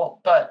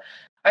difficult, but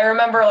I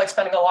remember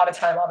spending a lot of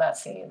time on that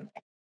scene.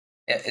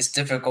 Yeah, it's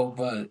difficult,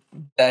 but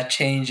that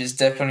change is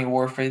definitely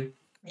worth it.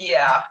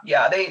 Yeah,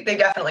 they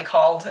definitely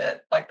called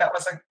it. That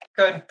was a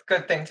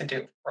good thing to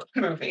do for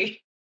the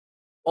movie.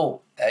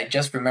 Oh, I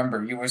just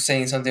remember you were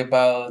saying something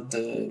about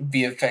the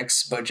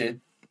VFX budget.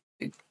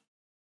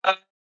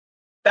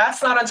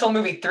 That's not until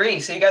movie 3,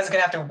 so you guys are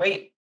gonna have to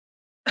wait.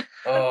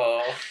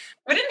 Oh.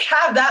 We didn't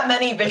have that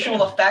many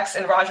visual effects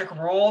in Rodrick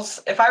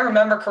Rules. If I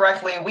remember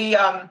correctly,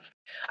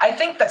 I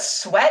think that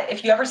sweat,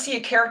 if you ever see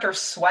a character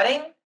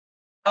sweating,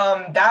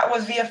 that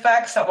was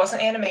VFX, that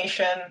wasn't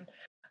animation.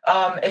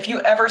 If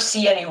you ever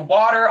see any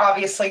water,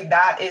 obviously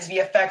that is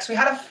VFX. We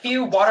had a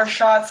few water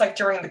shots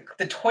during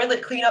the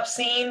toilet cleanup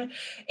scene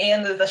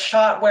and the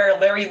shot where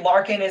Larry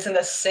Larkin is in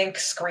the sink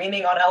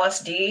screaming on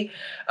LSD.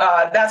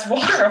 That's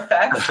water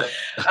effects.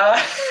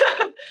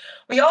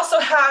 We also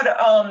had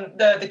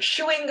the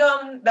chewing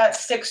gum that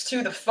sticks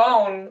to the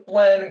phone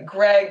when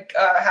Greg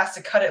has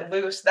to cut it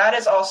loose. That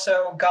is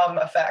also gum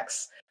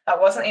effects. That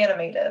wasn't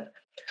animated.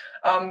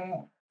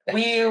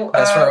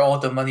 That's where all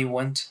the money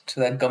went,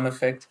 to that gum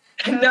effect.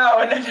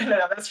 No.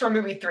 That's for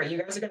movie 3. You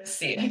guys are going to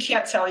see it. I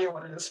can't tell you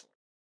what it is.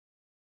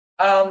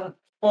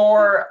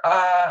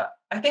 I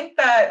think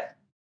that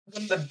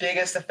one of the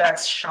biggest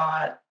effects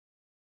shot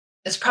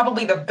is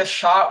probably the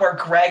shot where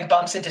Greg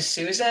bumps into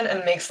Susan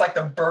and makes like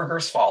the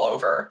burgers fall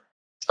over.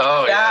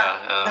 Oh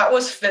That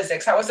was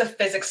physics. That was a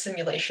physics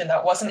simulation.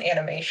 That wasn't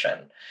animation,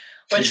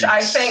 which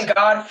I thank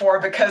God for,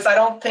 because I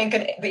don't think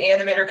the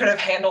animator could have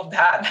handled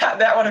that.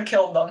 That would have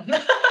killed them.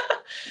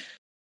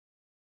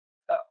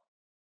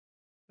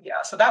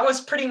 Yeah, so that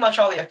was pretty much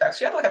all the effects.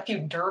 We had like a few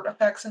dirt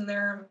effects in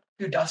there, a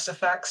few dust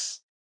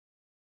effects.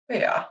 But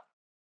yeah.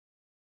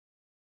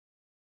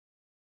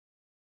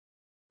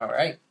 All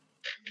right.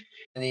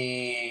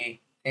 Any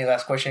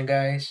last question,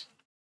 guys?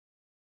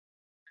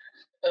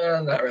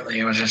 Not really.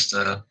 It was just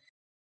I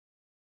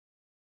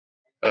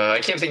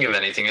can't think of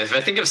anything. If I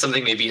think of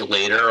something, maybe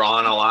later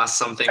on, I'll ask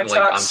something I like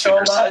talk on so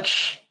Twitter's,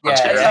 much. on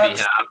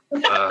Twitter's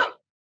behalf.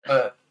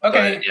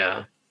 Okay. But,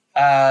 yeah.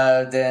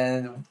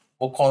 Then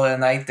we'll call it a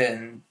night.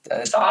 Then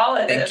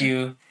Solid. thank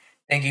you,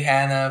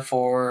 Hannah,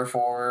 for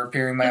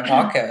appearing in my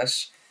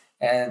podcast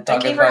and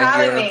talking for about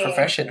having your me.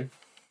 profession.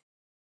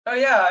 Oh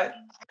yeah,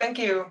 thank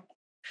you.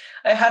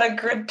 I had a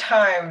good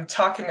time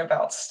talking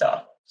about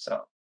stuff.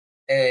 So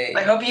Hey.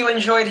 I hope you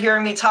enjoyed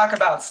hearing me talk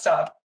about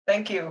stuff.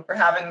 Thank you for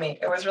having me.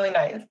 It was really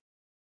nice.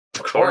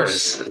 Of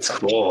course, it's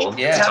cool.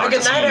 Yeah. To Have a talk good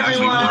to someone night, who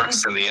actually everyone.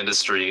 works in the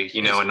industry,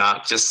 and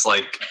not just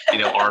like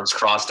arms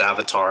crossed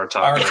avatar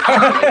talking.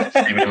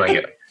 About, even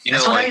like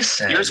that's what I like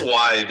said. here's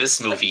why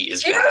this movie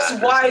is Here's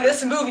bad. why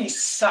this movie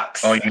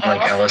sucks. Oh, you mean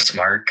like Ellis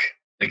Mark,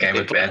 the guy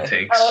with bad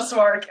takes? Ellis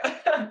Mark.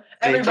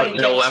 Everybody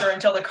put no takes her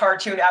until the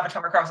cartoon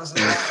Avatar crosses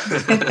the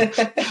line.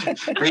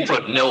 They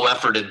put no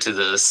effort into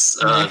this.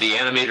 The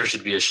animator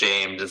should be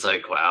ashamed. It's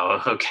like,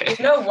 wow, okay.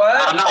 You know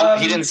what?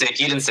 He didn't say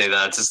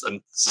that. It's just not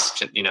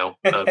to,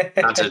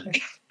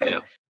 I don't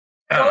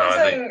know.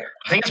 I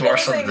think it's more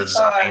so the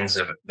designs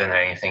than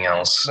anything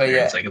else. But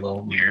yeah. It's like a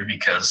little weird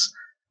because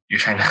you're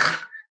trying to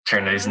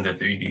turn those into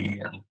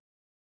 3D. And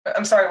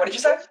I'm sorry, what did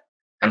you say?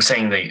 I'm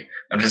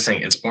just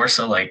saying it's more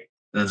so like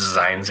the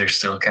designs are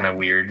still kind of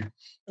weird.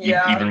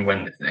 Yeah. Even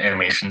when the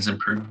animation's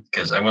improved.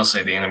 Because I will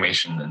say the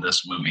animation in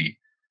this movie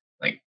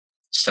like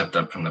stepped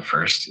up from the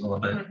first a little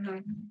bit. Mm-hmm.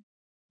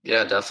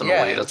 Yeah,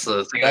 definitely. Yeah, that's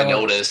the thing I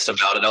noticed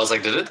about it. I was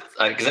like, did it?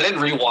 Because I didn't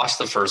rewatch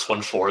the first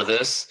one for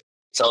this,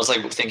 so I was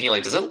like thinking,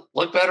 like, does it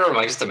look better, or am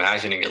I just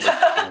imagining it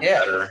looking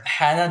better?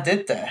 Hannah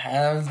did that.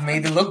 Hannah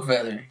made it look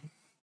better.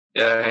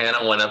 Yeah,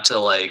 Hannah went up to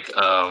like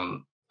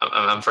I'm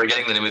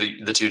forgetting the name of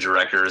the two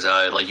directors.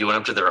 Like you went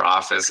up to their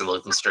office and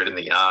looked them straight in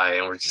the eye,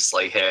 and we're just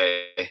like,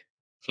 hey,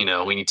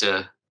 we need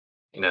to,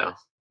 We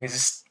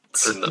just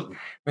the,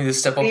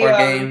 step up our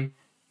game.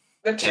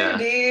 The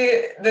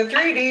 2D, the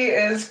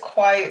 3D is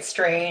quite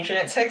strange, and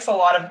it takes a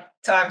lot of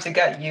time to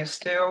get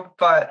used to.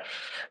 But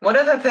one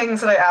of the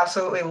things that I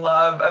absolutely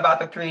love about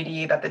the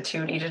 3D that the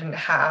 2D didn't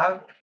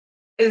have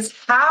is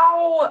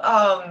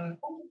how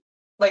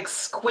like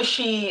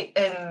squishy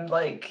and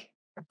like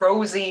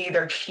rosy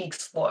their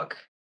cheeks look.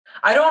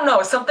 I don't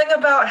know, something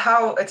about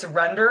how it's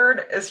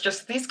rendered is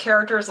just these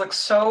characters look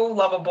so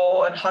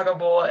lovable and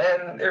huggable,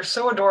 and they're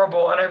so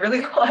adorable, and I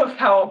really love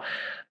how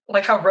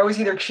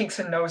rosy their cheeks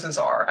and noses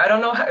are. I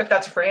don't know if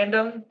that's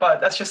random,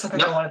 but that's just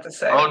something I wanted to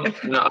say. Oh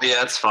no,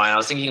 yeah, it's fine. I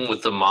was thinking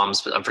with the mom.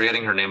 I'm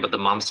forgetting her name, but the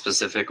mom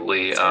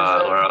specifically. Where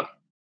I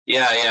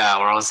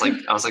was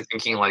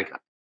thinking I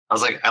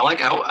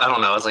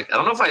don't know. I was like, I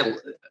don't know if I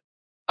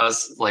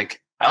was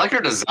like, I like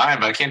her design,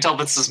 but I can't tell if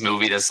it's this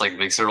movie that's like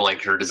makes her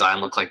like her design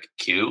look like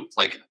cute.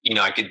 Like,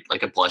 I could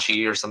like a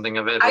plushie or something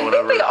of it. Or I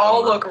think they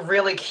all look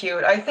really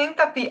cute. I think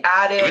that the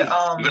added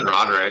even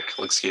Rodrick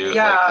looks cute.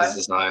 Yeah. Like his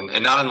design,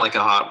 and not in like a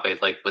hot way.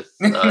 Like with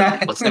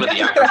what's the name of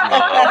the actor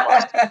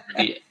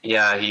from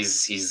yeah,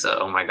 he's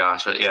oh my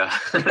gosh, but yeah.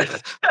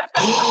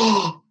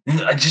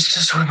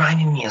 just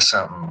reminding me of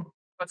something.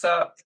 What's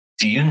up?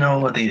 Do you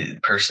know the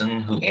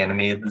person who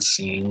animated the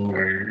scene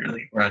where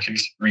like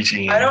Roger's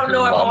reaching in? I don't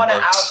know if I want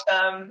to out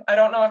them. I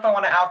don't know if I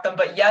want to out them,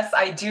 but yes,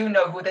 I do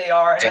know who they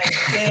are,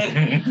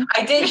 and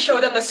I did show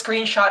them the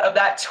screenshot of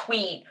that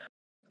tweet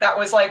that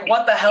was like,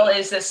 "What the hell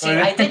is this scene?"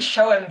 I did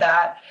show him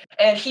that,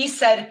 and he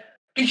said,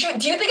 do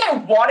you think I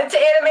wanted to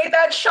animate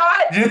that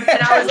shot? And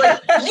I was like,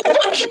 you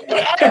wanted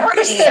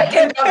every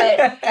second of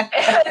it.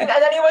 And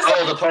then he was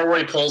like, the part where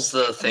he pulls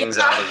the things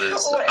out of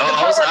his.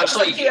 I was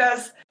actually. He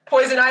has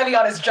poison ivy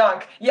on his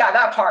junk. Yeah,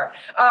 that part.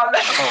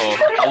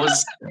 I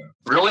was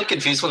really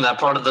confused when that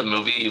part of the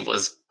movie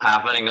was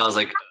happening. I was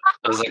like,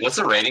 what's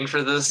the rating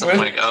for this? I'm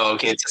like, oh,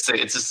 okay,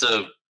 it's just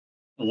a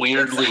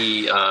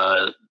weirdly.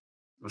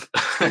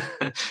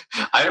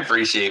 I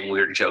appreciate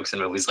weird jokes in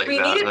movies like we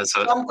that. Needed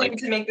so something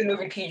to make the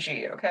movie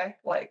PG, okay?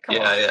 Like, come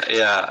on.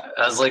 Yeah.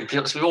 I was like,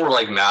 people were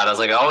like mad. I was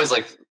like,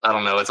 I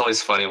don't know. It's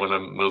always funny when a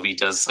movie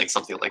does like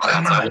something like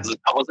that. So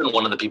I wasn't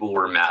one of the people who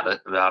were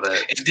mad about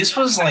it. If this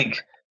was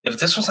like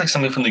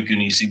something from the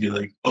Goonies, you'd be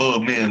like,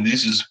 oh man,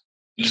 this is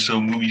how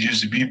movies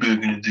used to be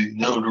back in the day.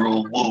 Now they're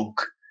all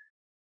woke.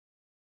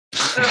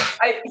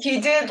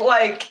 He did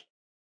like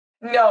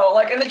in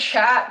the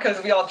chat,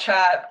 because we all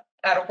chat.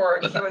 at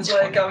work. He was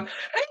like, "Hey,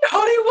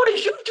 honey, what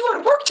did you do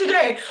at work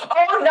today?"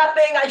 "Oh,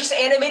 nothing. I just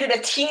animated a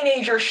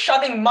teenager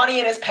shoving money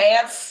in his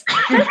pants."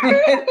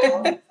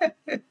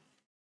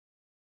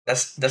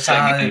 That's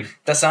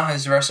not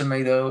his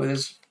resume though.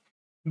 That's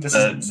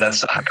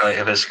the highlight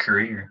of his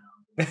career.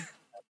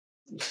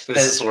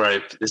 This is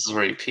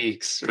where he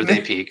peaks, or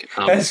they peak.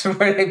 That's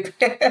where they.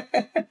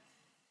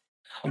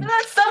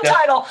 That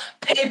subtitle: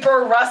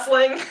 paper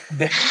rustling.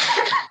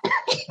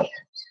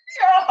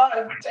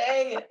 God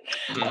dang it!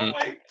 Mhm. Oh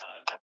my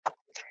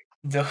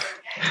god!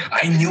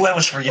 I knew I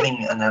was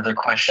forgetting another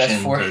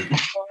question. But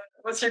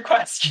What's your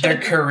question? Their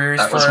careers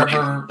that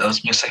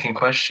was my second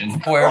question.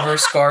 Forever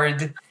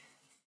scarred.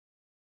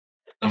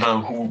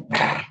 About who?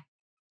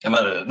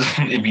 About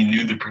if you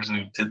knew the person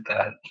who did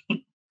that.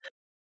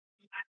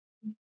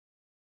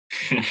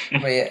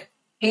 But yeah,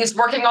 He's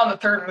working on the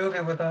third movie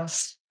with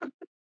us.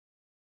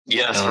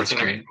 Yes, Oh, we're that's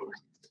gonna, great.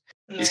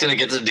 he's gonna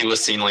get to do a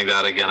scene like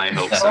that again. I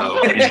hope Oh so.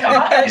 my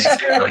God. He's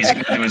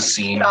gonna do a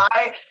scene.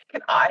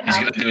 Can I He's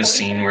have gonna do a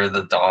scene where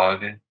the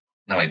dog.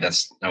 No wait,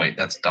 that's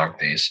Dog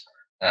Days.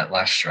 That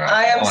last straw.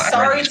 I am Oh, I read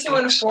sorry these to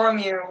books. inform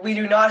you, we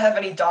do not have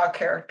any dog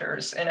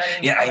characters in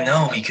any. Yeah, I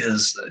know,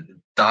 because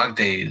Dog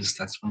Days.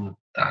 That's when the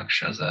dog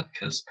shows up.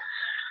 Because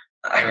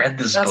I read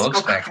these That's books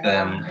book back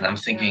then, one. and I'm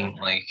thinking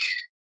like,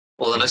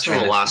 Well, the next one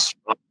will last.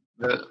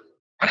 what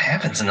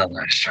happens in the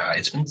last straw?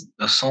 It's been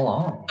so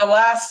long. The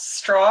Last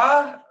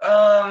Straw.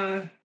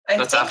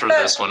 That's after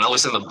this one, at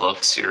least in the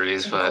book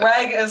series. But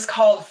Greg is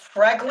called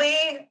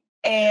Fregley,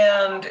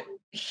 and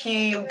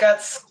he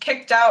gets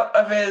kicked out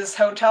of his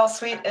hotel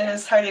suite in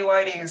his tidy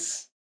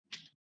whities.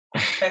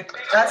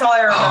 That's all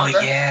I remember.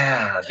 Oh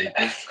yeah, they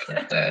did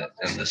put that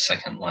in the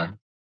second one.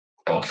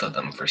 Both of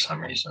them for some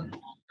reason.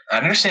 I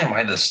understand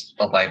why the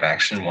live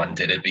action one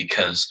did it,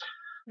 because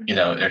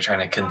they're trying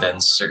to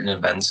condense certain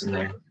events in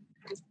there.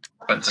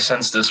 But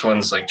since this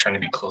one's like trying to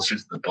be closer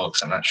to the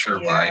books, I'm not sure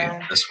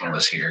why this one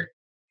was here.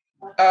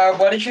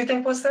 What did you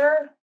think was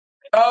there?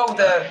 Oh,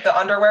 the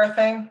underwear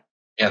thing.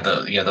 Yeah,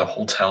 the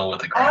hotel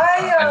with the grandpa.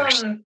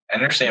 I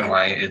understand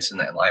why it's in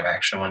that live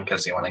action one,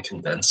 because they want to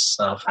condense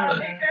stuff.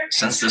 But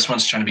since this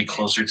one's trying to be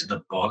closer to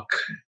the book,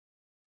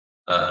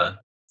 I'm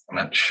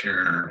not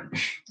sure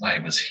why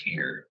it was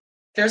here.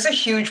 There's a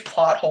huge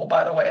plot hole,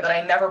 by the way, that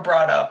I never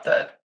brought up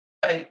that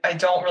I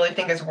don't really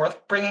think is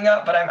worth bringing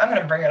up, but I'm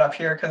going to bring it up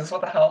here because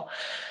what the hell.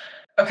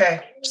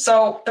 Okay,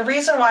 so the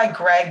reason why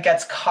Greg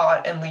gets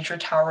caught in Leisure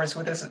Towers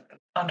with his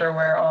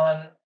underwear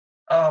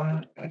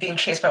on, being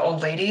chased by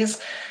old ladies,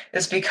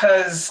 is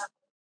because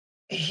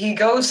he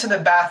goes to the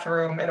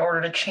bathroom in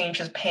order to change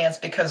his pants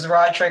because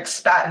Rodrick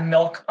spat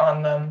milk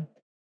on them.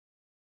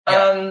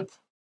 Yeah.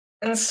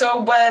 And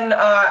so when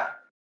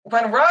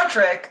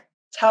Rodrick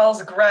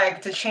tells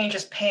Greg to change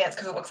his pants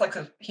because it looks like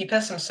he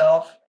pissed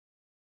himself,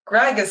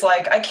 Greg is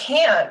like, "I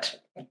can't.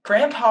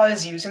 Grandpa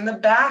is using the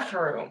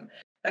bathroom."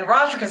 And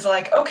Rodrick is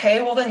like,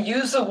 "Okay, well then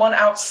use the one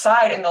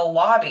outside in the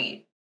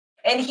lobby."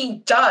 And he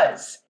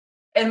does.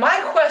 And my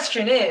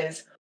question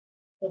is,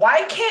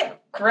 why can't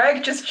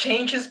Greg just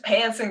change his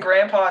pants in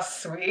Grandpa's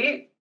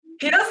suite?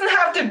 He doesn't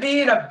have to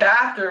be in a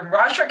bathroom.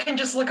 Rodrick can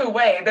just look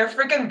away. They're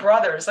freaking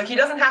brothers. Like, he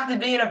doesn't have to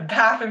be in a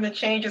bathroom to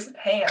change his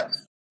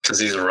pants. because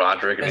he's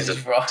Rodrick and he's a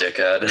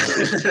dickhead.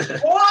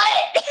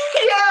 What?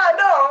 Yeah,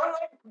 no. I'm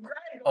like,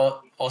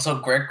 Greg. Also,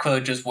 Greg could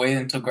have just waited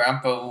until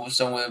Grandpa was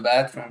done with the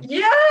bathroom.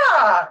 Yeah.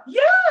 I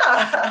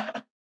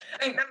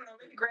don't know.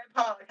 Maybe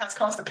Grandpa has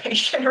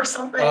constipation or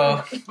something.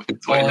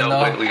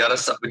 Wait, we gotta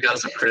stop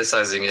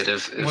criticizing it.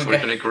 If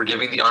we're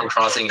giving the arm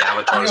crossing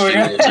avatars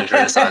people to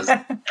criticize.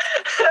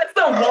 That's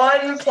the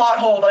one plot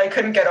hole that I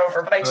couldn't get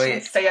over, but I just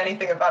didn't say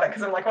anything about it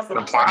because I'm like, what's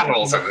the plot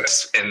holes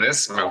in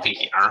this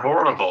movie are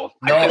horrible.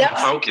 No, I couldn't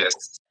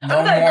focus.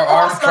 No more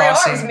arm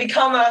crossing.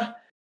 Become a,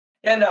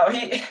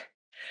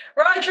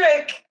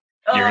 Rodrick.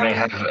 You're gonna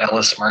have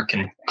Ellis Mark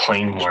and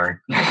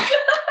Plainmore.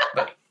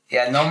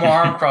 Yeah, no more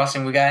arm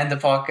crossing. We gotta end the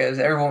podcast.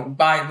 Everyone,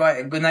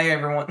 bye. Good night,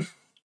 everyone.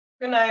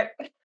 Good night.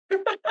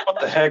 What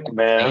the heck,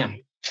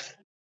 man?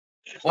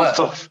 What?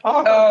 The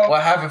fuck?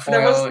 What happened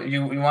for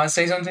you? You want to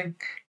say something?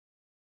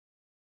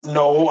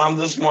 No, I'm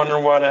just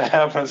wondering why that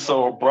happened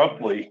so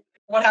abruptly.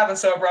 What happened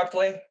so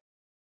abruptly?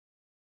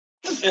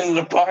 Just end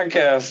the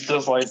podcast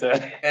just like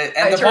that.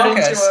 End the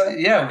podcast.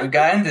 Yeah, we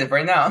gotta end it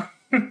right now.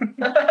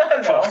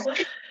 No.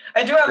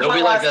 I do have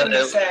one last thing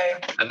to say.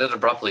 Ended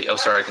abruptly. Oh,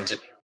 sorry,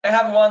 continue. I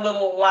have one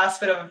little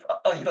last bit of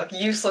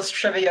useless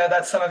trivia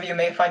that some of you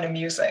may find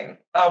amusing.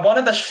 One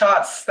of the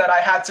shots that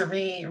I had to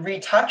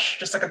retouch,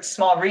 just like a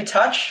small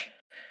retouch,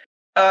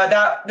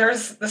 that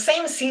there's the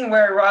same scene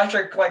where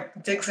Rodrick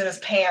digs in his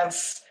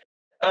pants,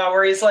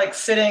 where he's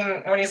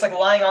sitting when he's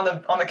lying on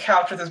the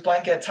couch with his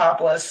blanket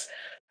topless.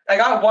 I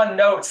got one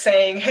note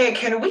saying, "Hey,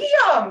 can we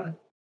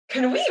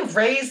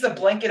raise the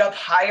blanket up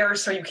higher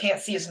so you can't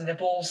see his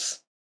nipples?"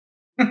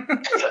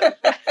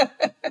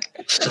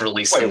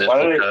 Release Wait, the why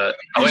nipple did cut.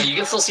 Oh wait, you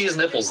can still see his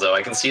nipples though.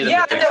 I can see it in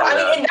Yeah, the no, picture. I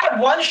mean, in that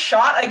one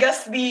shot, I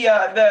guess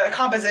the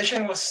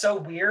composition was so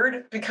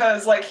weird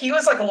because like he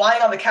was like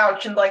lying on the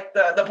couch and like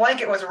the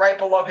blanket was right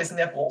below his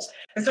nipples,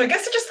 and so I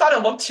guess they just thought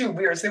it looked too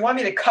weird, so they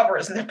wanted me to cover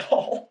his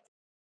nipple.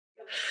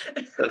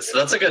 That's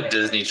like a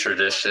Disney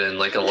tradition.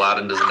 Like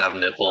Aladdin doesn't have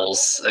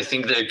nipples. I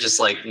think they're just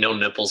like no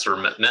nipples for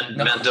men.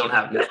 No. Men don't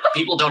have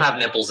people don't have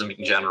nipples in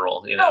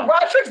general. You No, know.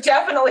 Rodrick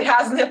definitely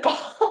has nipples.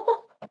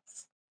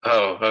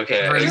 Oh,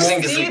 okay. I You just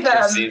think see you them.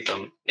 can see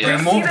them. Yeah.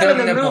 Remove You see them in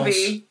them the nipples.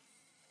 movie.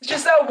 It's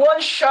just that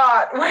one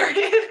shot where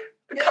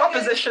the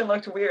composition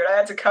looked weird. I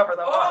had to cover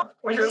them up,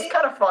 which was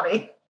kind of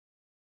funny.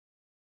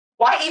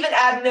 Why even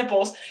add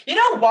nipples? You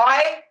know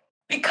why?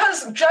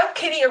 Because Jeff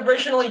Kinney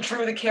originally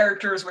drew the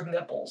characters with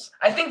nipples.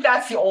 I think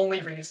that's the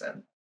only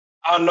reason.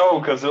 I know,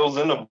 because it was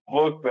in the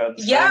book, but at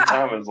the Yeah.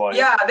 same time, it's like,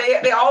 Yeah,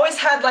 they always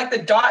had like the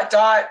dot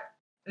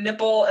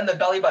nipple and the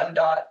belly button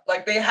dot.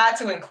 Like they had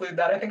to include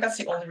that. I think that's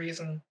the only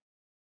reason.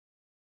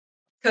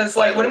 Because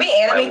like when we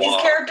animate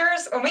these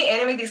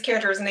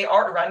characters, and they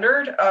aren't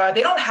rendered,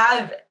 they don't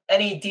have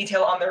any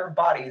detail on their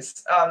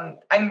bodies.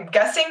 I'm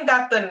guessing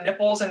that the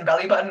nipples and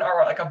belly button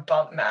are like a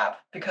bump map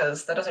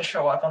because that doesn't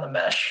show up on the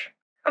mesh.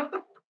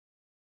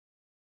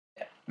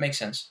 Yeah, makes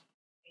sense.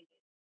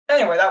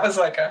 Anyway, that was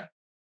like a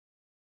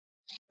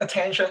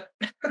tangent.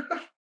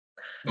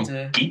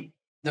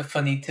 The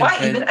funny tidbit.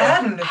 Why even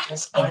add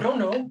nipples? I don't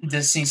know.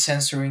 Disney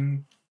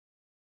censoring.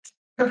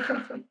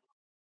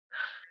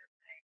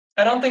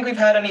 I don't think we've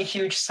had any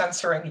huge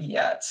censoring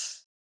yet.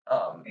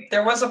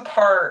 There was a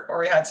part where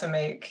we had to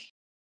make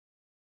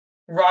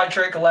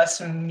Rodrick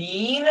less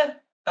mean.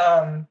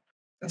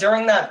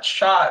 During that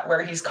shot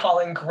where he's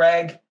calling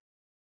Greg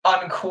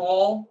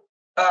uncool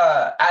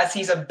as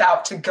he's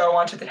about to go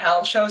onto the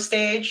talent show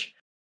stage,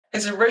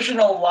 his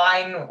original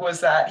line was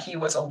that he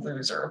was a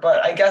loser,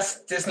 but I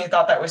guess Disney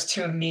thought that was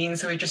too mean,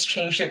 so he just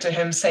changed it to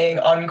him saying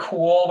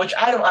uncool, which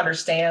I don't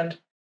understand.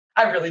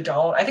 I really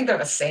don't. I think they're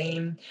the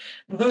same.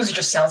 Loser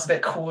just sounds a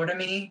bit cooler to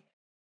me.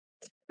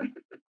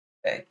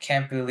 I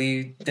can't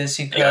believe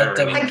Disney Yeah,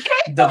 cut right.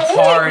 the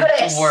part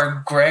this.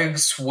 where Greg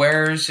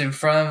swears in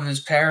front of his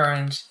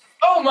parents.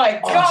 Oh my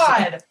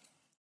god!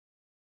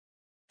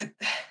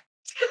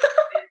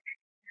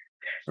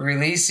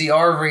 Release the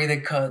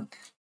R-rated cut.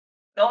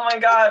 Oh my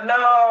god,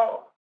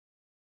 no!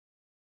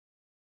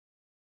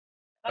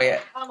 Oh, yeah.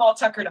 I'm all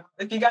tuckered up.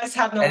 If you guys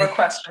have no more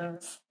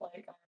questions,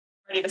 like I'm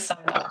ready to sign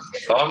off.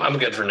 Oh, I'm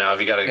good for now.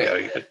 If you gotta go,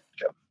 you could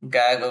go.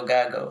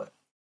 Gotta go.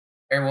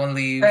 Everyone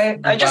leave. Right?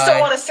 I just don't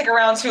Goodbye. want to stick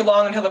around too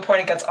long until the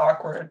point it gets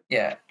awkward.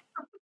 Yeah.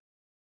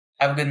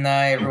 Have a good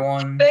night,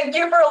 everyone. Thank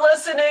you for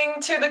listening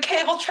to the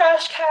Cable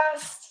Trash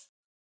Cast.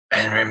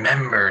 And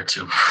remember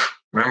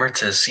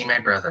to see my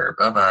brother.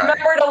 Bye-bye.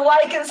 Remember to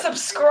like and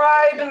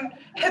subscribe and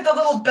hit the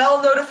little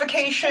bell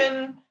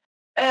notification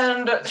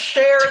and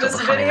share this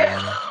video.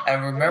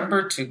 And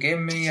remember to give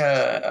me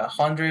a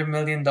 $100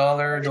 million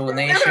Give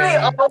donation. me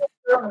all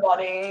your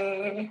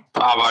money.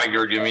 Bob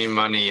Iger, give me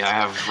money. I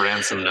have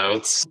ransom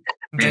notes.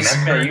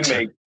 Remember you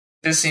make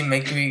Disney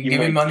give me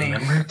make- money.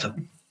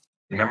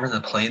 Remember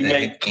to play You the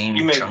make- hit game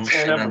you make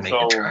Junction 10 and Mega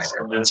Drive. episodes of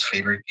Everyone's this.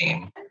 favorite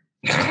game.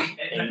 and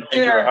you think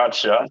you're a hot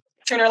shot.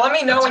 Tuner, let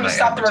me know That's when you my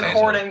stop the advertising.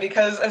 recording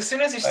because as soon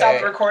as you stop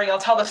the Right. recording, I'll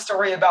tell the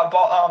story about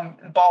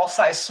ball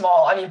size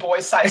small. I mean boy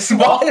size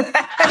small.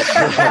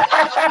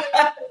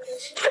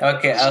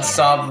 Okay, I'll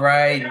stop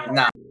right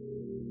now.